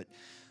okay, but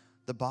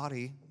the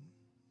body,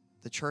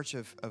 the church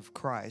of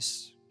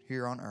Christ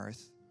here on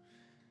earth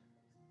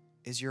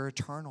is your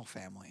eternal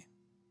family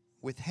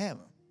with Him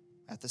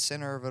at the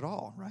center of it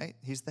all, right?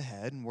 He's the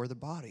head and we're the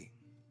body.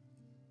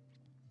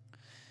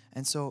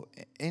 And so,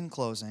 in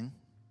closing,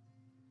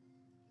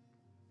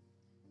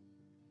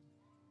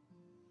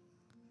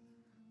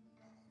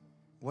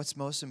 what's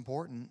most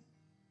important,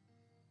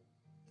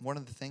 one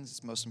of the things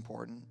that's most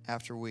important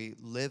after we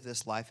live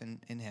this life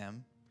in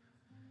Him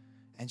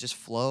and just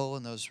flow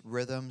in those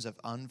rhythms of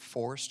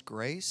unforced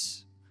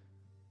grace,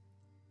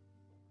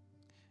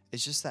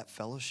 is just that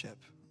fellowship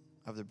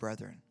of the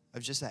brethren,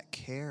 of just that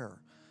care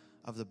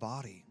of the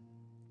body.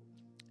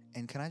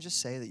 And can I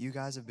just say that you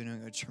guys have been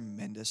doing a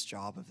tremendous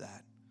job of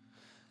that.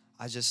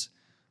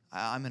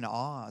 I'm in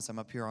awe as I'm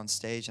up here on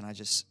stage, and I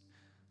just,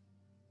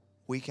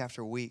 week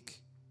after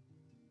week,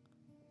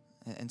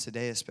 and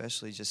today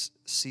especially, just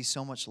see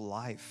so much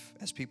life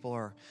as people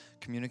are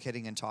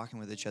communicating and talking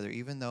with each other,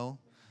 even though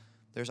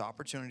there's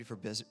opportunity for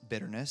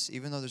bitterness,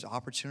 even though there's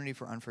opportunity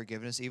for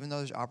unforgiveness, even though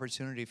there's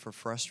opportunity for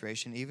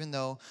frustration, even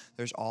though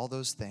there's all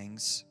those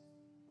things.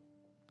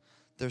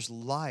 There's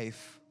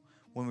life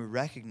when we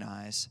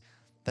recognize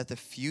that the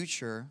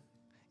future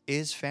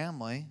is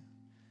family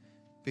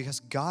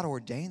because God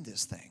ordained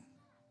this thing.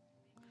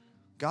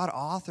 God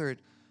authored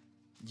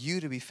you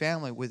to be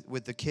family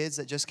with the kids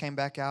that just came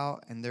back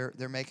out and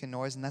they're making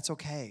noise, and that's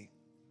okay.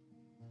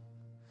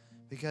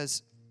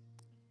 Because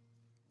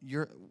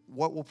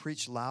what will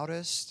preach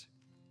loudest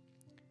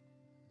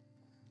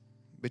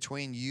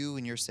between you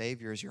and your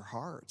Savior is your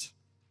heart,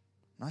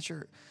 not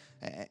your.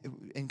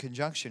 In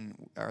conjunction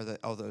are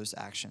all those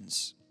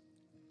actions.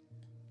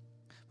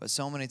 But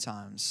so many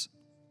times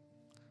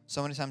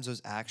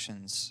those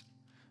actions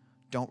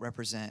don't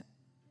represent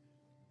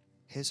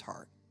His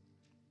heart.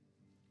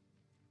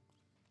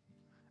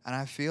 And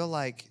I feel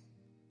like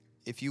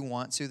if you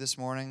want to this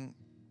morning,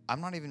 I'm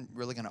not even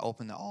really going to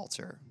open the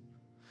altar.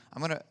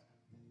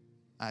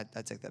 I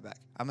take that back.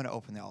 I'm going to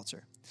open the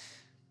altar.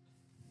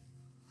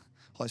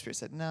 Holy Spirit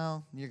said,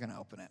 no, you're going to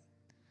open it.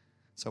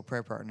 So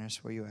prayer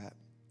partners, where you at?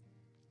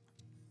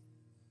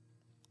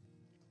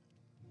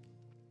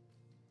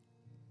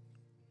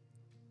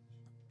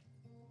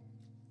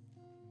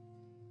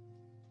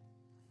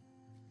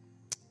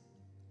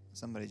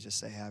 Somebody just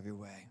say, have your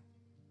way.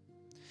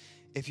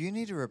 If you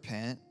need to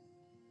repent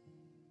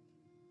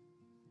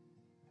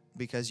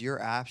because your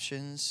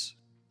actions,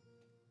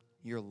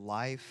 your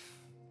life,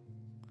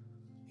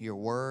 your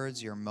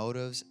words, your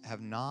motives have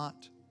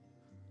not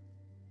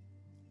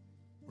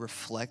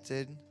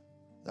reflected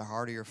the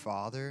heart of your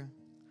Father,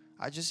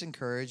 I just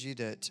encourage you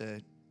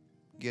to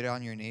get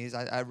on your knees.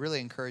 I really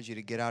encourage you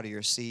to get out of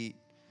your seat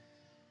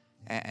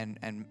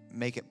and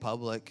make it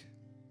public.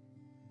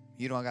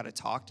 You don't got to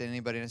talk to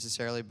anybody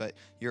necessarily, but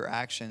your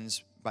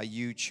actions, by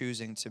you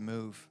choosing to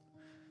move,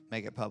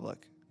 make it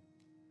public.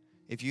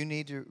 If you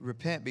need to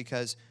repent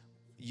because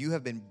you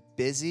have been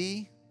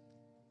busy,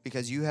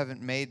 because you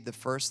haven't made the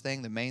first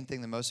thing, the main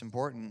thing, the most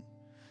important,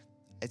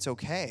 it's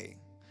okay.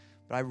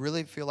 But I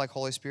really feel like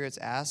Holy Spirit's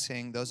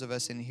asking those of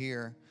us in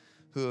here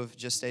who have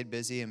just stayed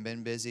busy and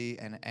been busy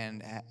and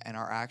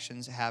our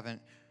actions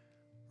haven't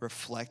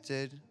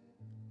reflected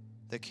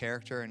the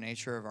character and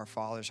nature of our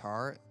Father's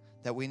heart,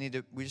 that we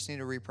just need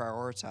to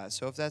reprioritize.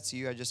 So if that's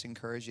you, I just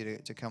encourage you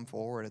to come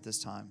forward at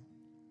this time.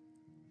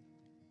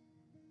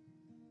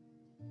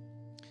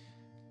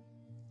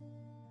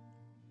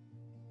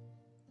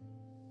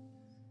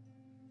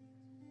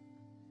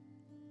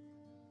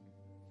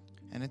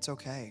 And it's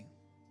okay.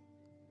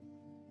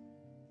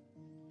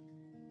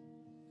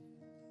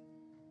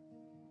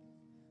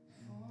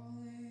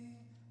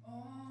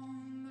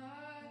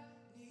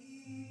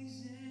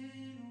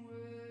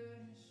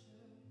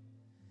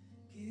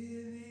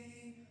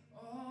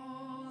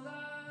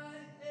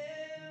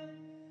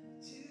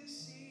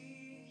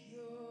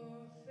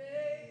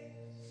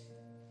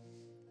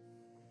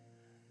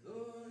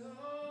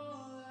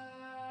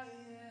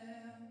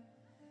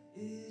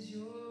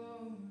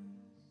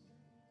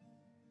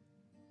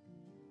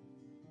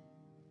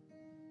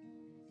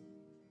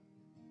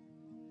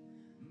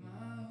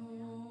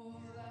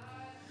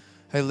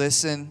 Hey,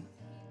 listen,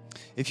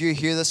 if you're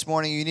here this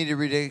morning, you need to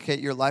rededicate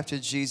your life to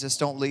Jesus.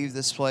 Don't leave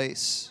this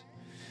place.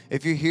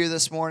 If you're here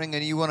this morning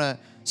and you want to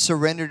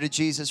surrender to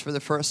Jesus for the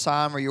first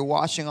time, or you're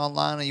watching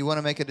online and you want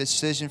to make a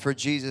decision for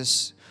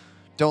Jesus,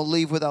 don't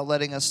leave without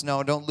letting us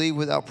know. Don't leave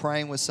without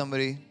praying with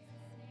somebody.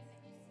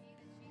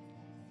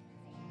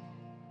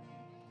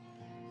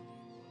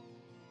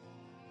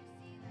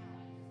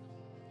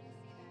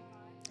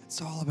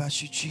 It's all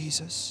about you,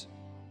 Jesus.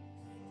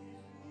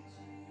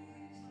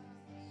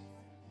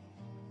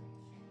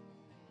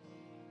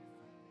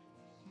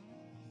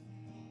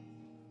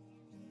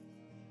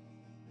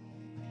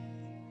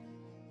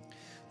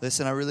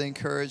 Listen, I really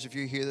encourage, if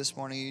you're here this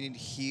morning, you need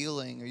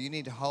healing or you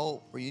need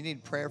hope or you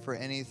need prayer for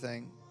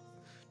anything,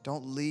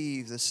 don't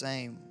leave the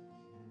same.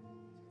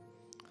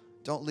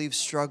 Don't leave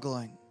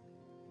struggling.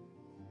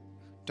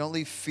 Don't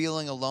leave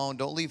feeling alone.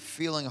 Don't leave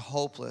feeling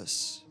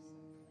hopeless.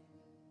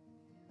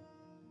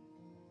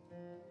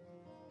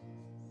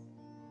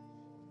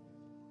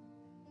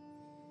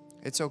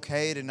 It's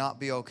okay to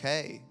not be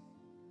okay.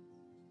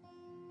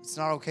 It's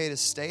not okay to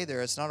stay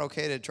there. It's not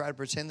okay to try to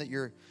pretend that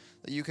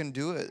you can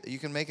do it, that you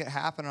can make it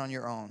happen on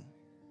your own.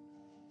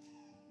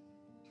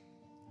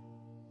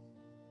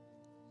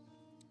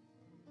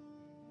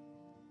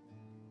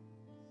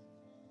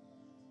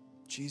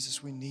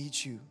 Jesus, we need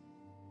you.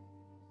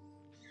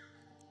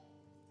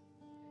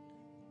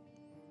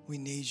 We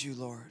need you,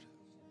 Lord.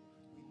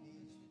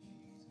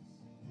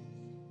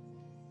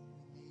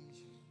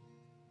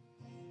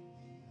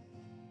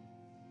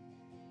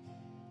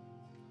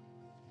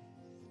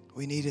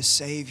 We need a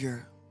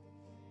Savior.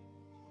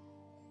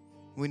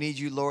 We need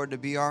you, Lord, to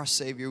be our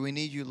Savior. We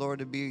need you, Lord,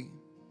 to be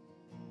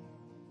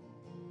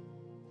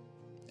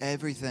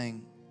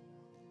everything.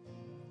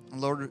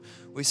 And Lord,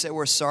 we say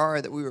we're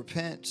sorry, that we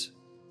repent.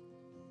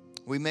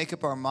 We make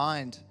up our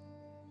mind,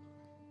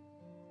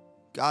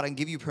 God, and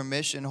give you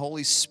permission.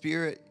 Holy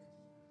Spirit,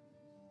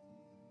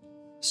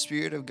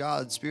 Spirit of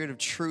God, Spirit of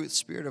truth,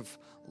 Spirit of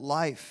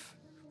life,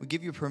 we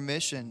give you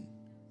permission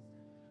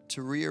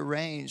to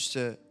rearrange,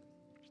 to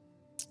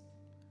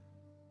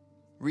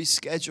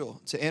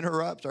reschedule, to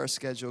interrupt our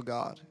schedule,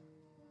 God,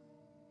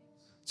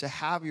 to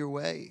have your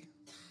way.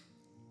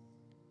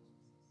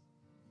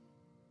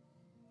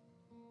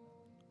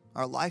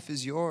 Our life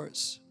is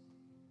yours.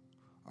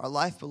 Our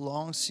life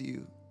belongs to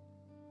you.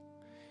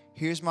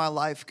 Here's my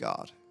life,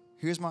 God.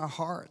 Here's my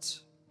heart.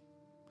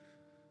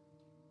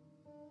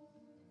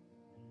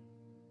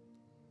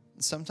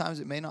 And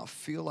sometimes it may not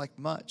feel like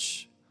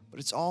much,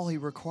 but it's all He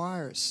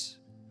requires.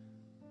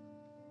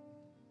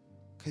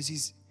 Because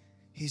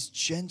He's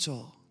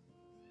gentle.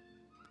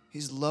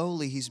 He's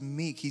lowly. He's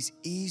meek. He's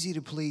easy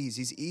to please.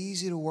 He's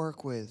easy to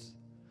work with.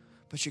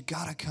 But you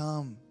got to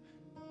come.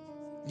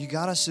 You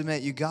got to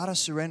submit. You got to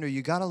surrender.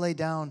 You got to lay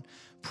down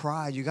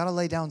pride. You got to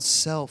lay down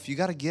self. You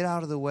got to get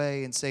out of the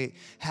way and say,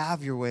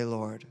 have your way,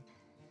 Lord.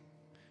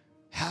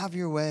 Have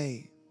your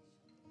way.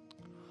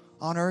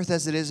 On earth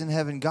as it is in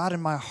heaven. God,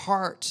 in my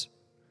heart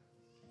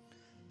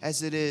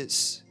as it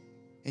is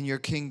in your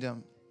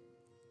kingdom.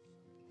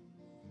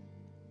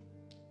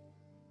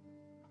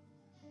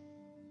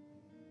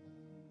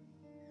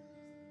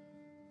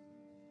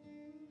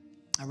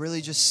 I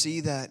really just see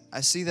that. I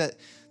see that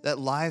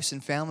lives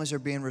and families are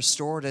being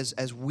restored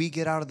as we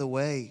get out of the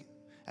way,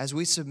 as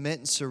we submit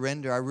and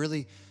surrender.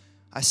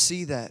 I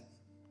see that.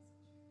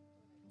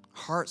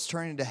 Hearts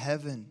turning to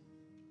heaven.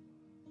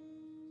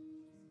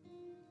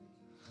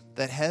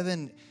 That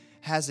heaven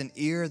has an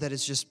ear that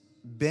is just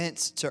bent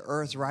to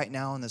earth right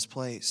now in this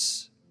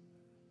place.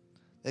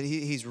 That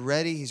he's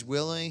ready, he's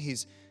willing,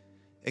 he's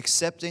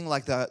accepting,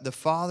 like the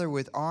Father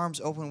with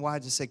arms open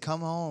wide to say, come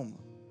home.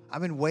 I've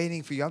been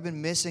waiting for you. I've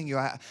been missing you.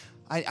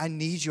 I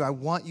need you. I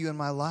want you in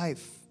my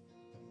life.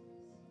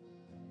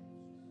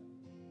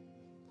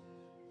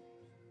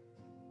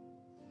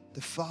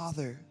 The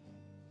Father.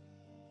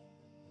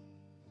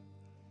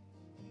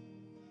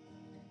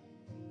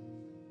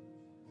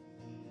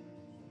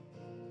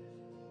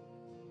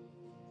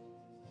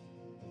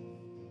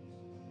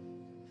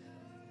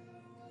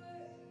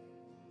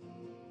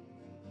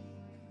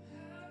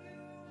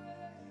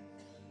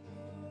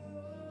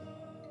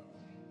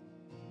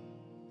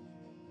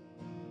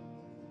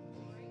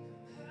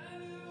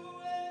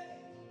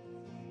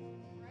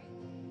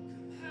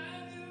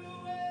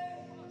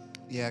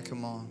 Yeah,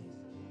 come on.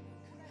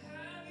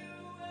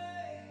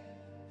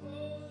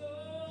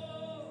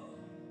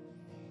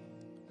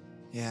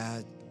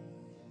 Yeah.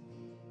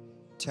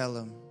 Tell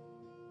him.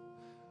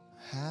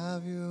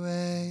 Have your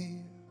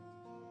way.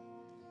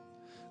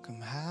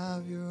 Come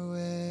have your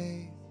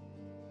way.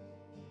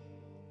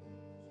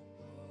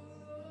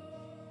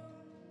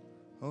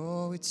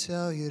 Oh, we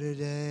tell you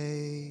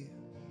today.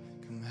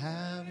 Come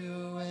have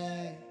your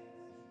way.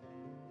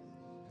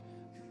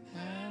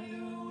 Have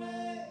your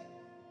way.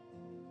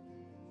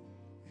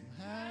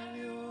 Have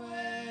your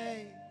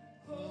way,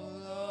 oh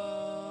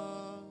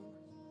Lord.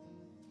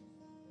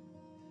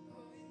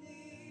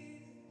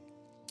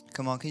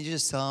 Come on, can you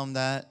just tell him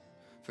that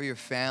for your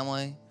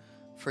family,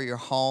 for your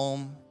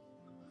home,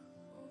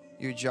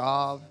 your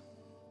job,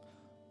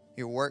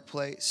 your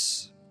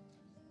workplace?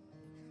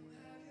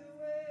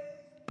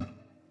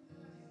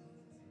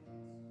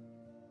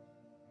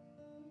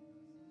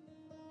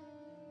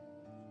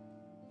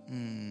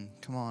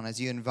 Come on,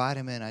 as you invite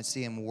him in, I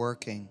see him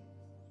working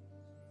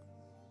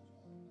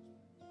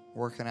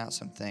out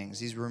some things.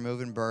 He's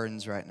removing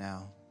burdens right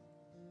now.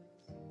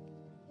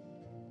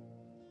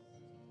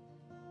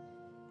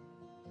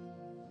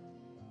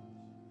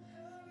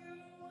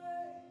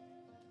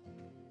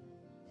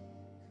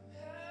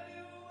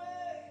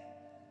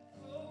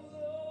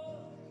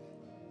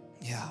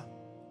 Yeah.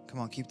 Come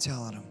on, keep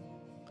telling him.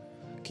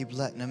 Keep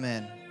letting him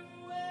in.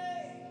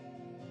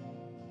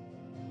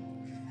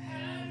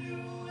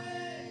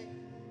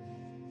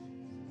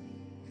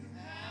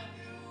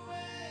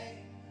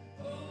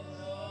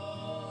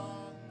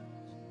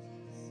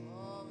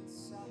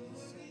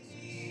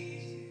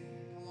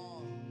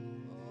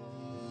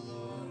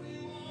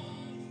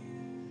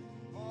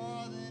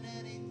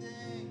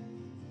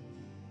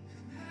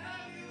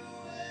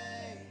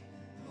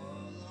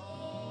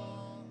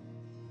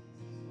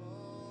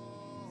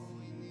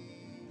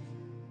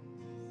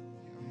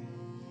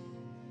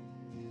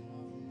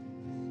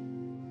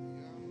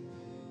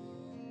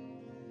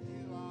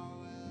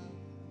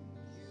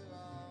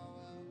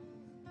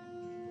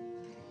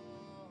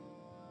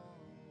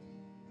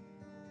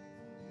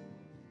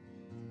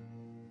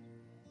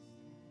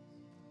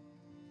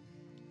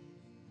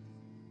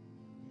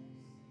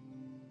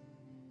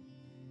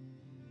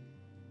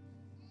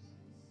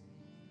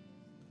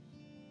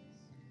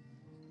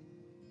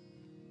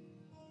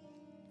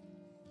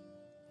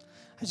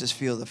 I just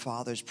feel the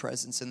Father's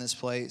presence in this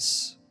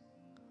place,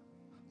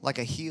 like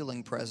a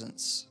healing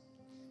presence,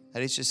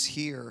 that He's just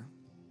here.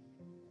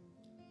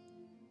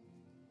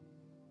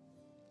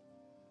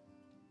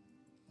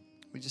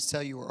 We just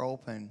tell you we're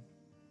open.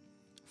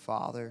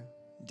 Father,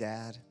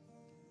 Dad,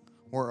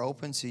 we're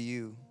open to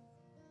you.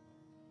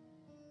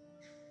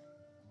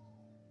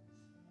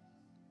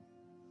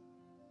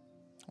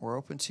 We're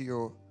open to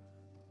your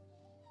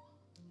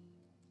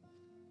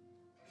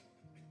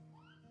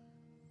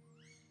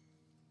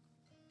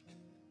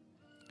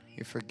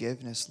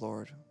forgiveness,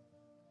 Lord.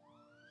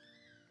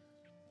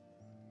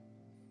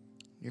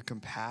 Your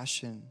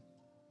compassion.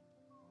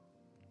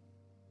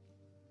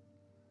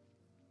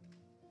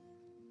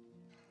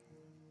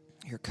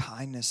 Your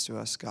kindness to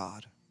us,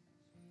 God.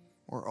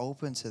 We're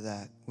open to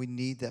that. We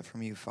need that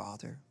from you,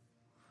 Father.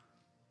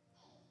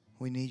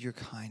 We need your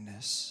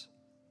kindness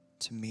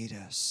to meet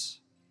us.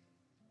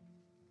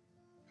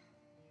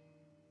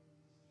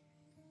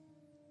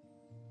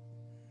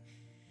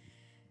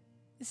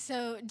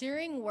 So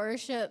during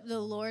worship, the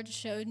Lord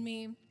showed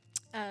me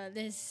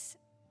this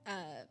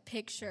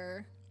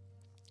picture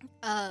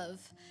of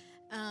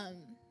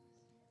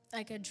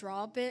like a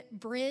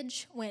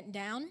drawbridge went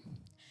down,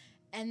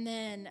 and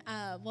then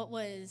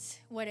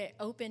what it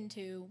opened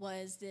to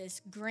was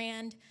this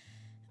grand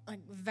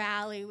like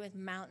valley with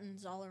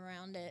mountains all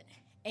around it,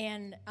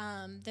 and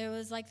there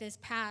was like this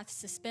path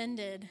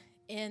suspended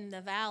in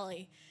the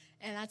valley,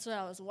 and that's what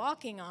I was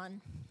walking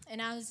on,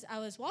 and I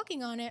was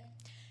walking on it.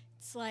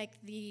 It's like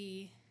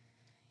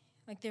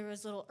there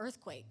was little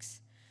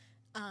earthquakes,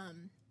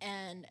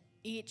 and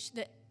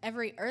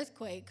every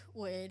earthquake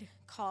would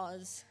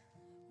cause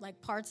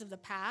like parts of the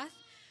path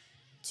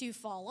to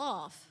fall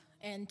off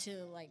and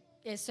to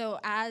so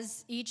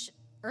as each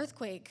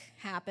earthquake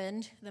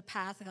happened, the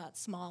path got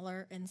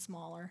smaller and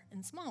smaller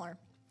and smaller.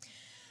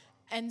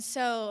 And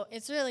so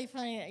it's really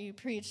funny that you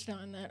preached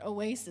on that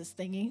Oasis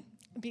thingy,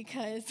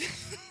 because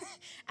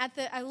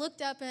I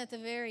looked up, and at the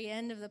very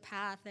end of the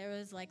path, there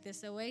was like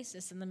this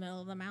oasis in the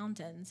middle of the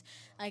mountains.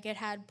 Like, it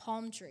had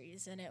palm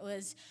trees, and it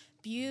was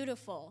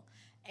beautiful.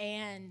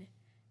 And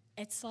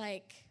it's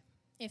like,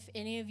 if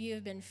any of you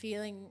have been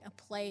feeling a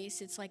place,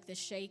 it's like the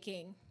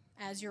shaking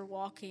as you're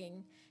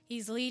walking.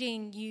 He's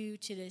leading you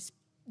to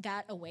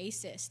that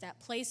oasis, that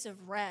place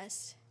of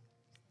rest.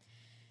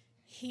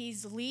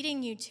 He's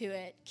leading you to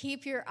it.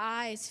 Keep your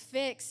eyes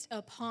fixed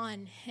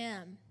upon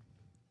him.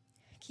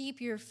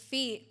 Keep your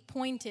feet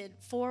pointed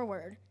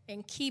forward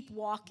and keep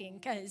walking,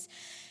 because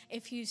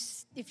if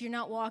you're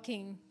not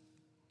walking,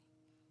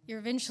 you're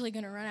eventually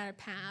going to run out of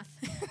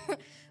path.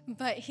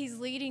 But he's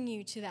leading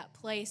you to that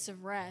place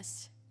of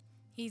rest.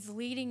 He's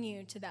leading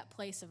you to that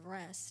place of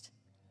rest,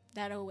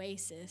 that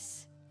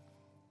oasis,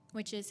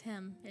 which is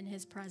him in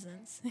his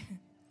presence.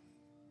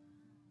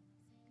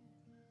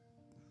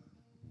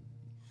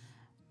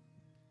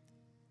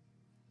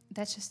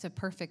 That's just a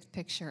perfect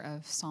picture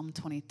of Psalm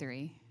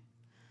 23,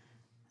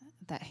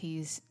 that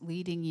he's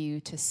leading you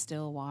to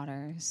still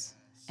waters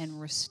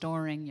and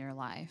restoring your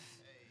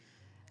life.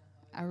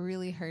 I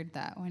really heard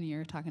that when you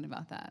were talking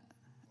about that.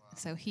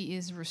 So he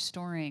is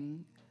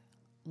restoring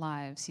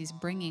lives. He's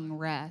bringing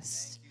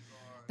rest.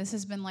 This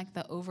has been like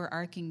the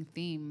overarching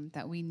theme,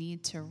 that we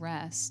need to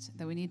rest,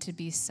 that we need to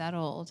be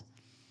settled,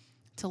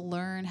 to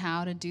learn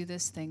how to do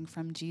this thing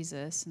from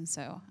Jesus. And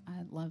so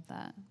I love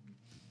that.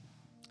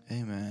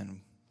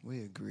 Amen.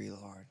 We agree,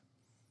 Lord.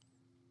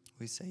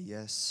 We say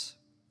yes,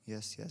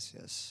 yes, yes,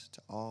 yes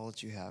to all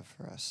that you have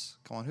for us.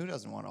 Come on, who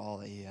doesn't want all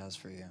that he has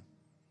for you?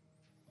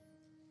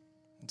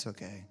 It's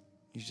okay.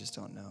 You just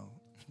don't know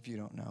if you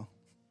don't know.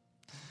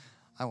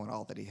 I want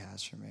all that he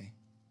has for me.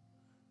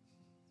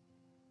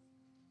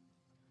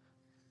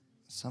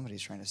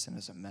 Somebody's trying to send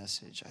us a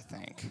message, I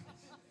think.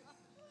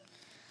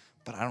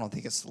 But I don't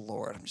think it's the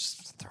Lord. I'm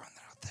just throwing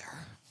that out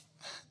there.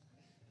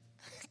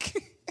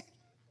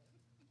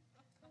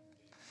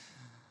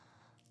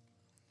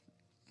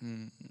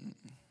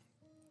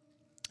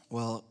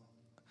 Well,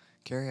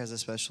 Carrie has a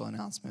special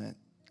announcement,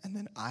 and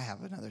then I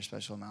have another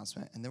special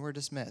announcement, and then we're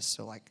dismissed.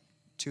 So,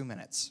 2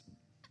 minutes.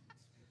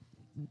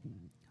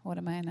 What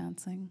am I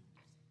announcing?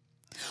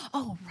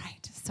 Oh,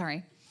 right.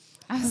 Sorry.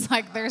 I was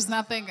like, there's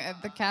nothing.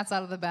 The cat's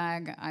out of the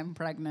bag. I'm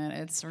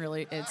pregnant.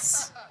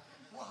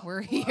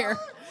 We're here.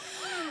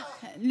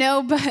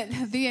 No, but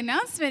the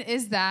announcement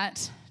is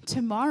that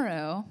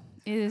tomorrow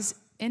is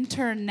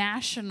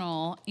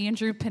International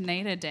Andrew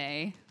Pineda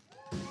Day.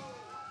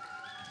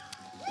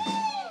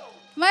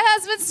 My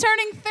husband's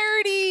turning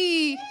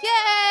 30.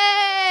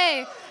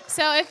 Yay!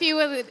 So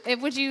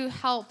would you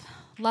help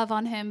love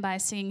on him by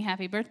singing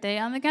happy birthday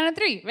on the count of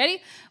 3.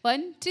 Ready?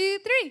 1, 2,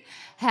 3.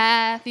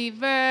 Happy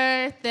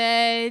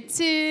birthday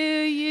to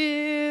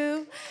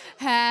you.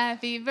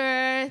 Happy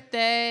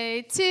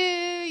birthday to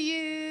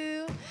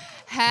you.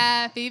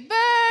 Happy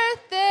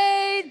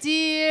birthday,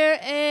 dear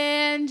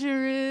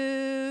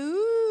Andrew.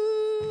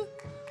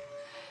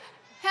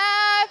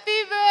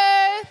 Happy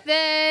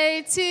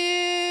birthday to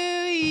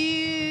you.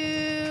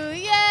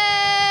 Yay!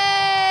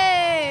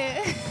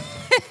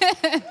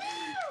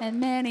 And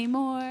many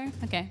more.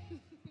 Okay.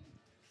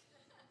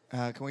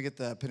 Can we get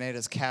the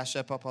Pineda's Cash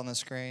App up on the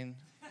screen?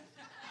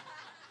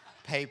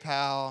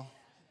 PayPal.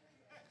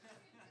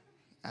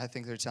 I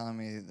think they're telling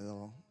me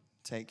they'll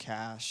take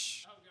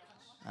cash.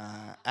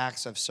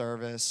 Acts of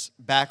service.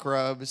 Back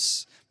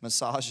rubs.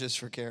 Massages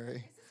for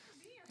Carrie.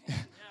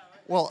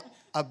 Well,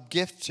 a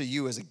gift to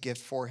you is a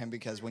gift for him,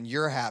 because when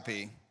you're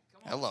happy,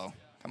 hello,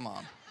 come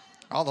on.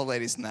 All the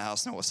ladies in the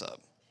house know what's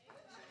up.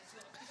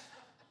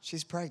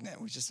 She's pregnant.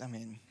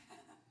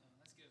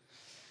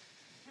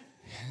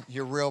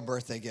 Your real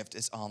birthday gift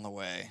is on the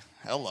way.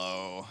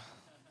 Hello.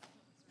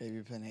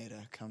 Baby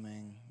Pineda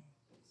coming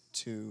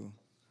to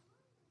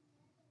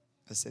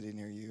a city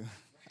near you.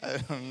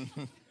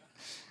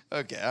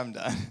 Okay, I'm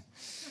done.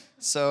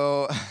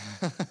 So,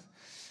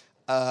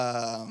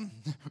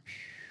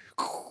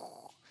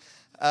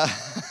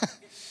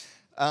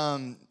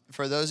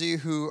 for those of you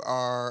who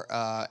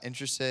are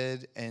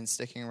interested in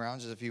sticking around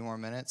just a few more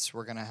minutes,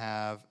 we're going to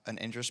have an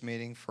interest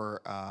meeting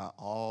for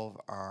all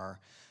of our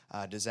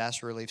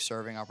disaster relief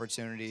serving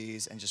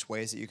opportunities and just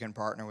ways that you can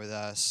partner with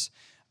us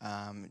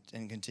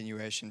in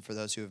continuation for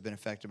those who have been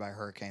affected by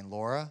Hurricane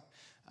Laura.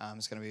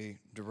 It's going to be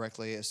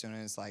directly as soon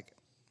as I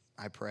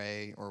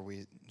pray or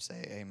we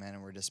say amen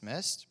and we're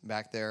dismissed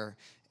back there,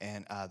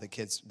 and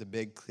the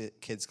big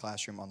kids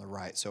classroom on the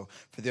right. So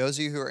for those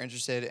of you who are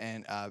interested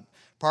in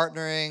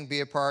partnering,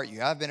 be a part, you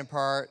have been a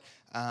part,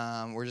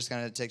 we're just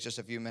going to take just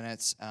a few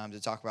minutes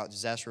to talk about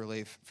disaster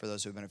relief for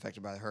those who have been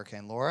affected by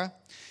Hurricane Laura.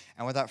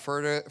 And without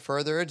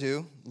further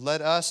ado,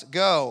 let us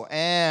go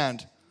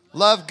and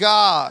love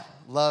God,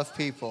 love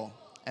people,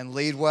 and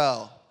lead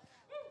well.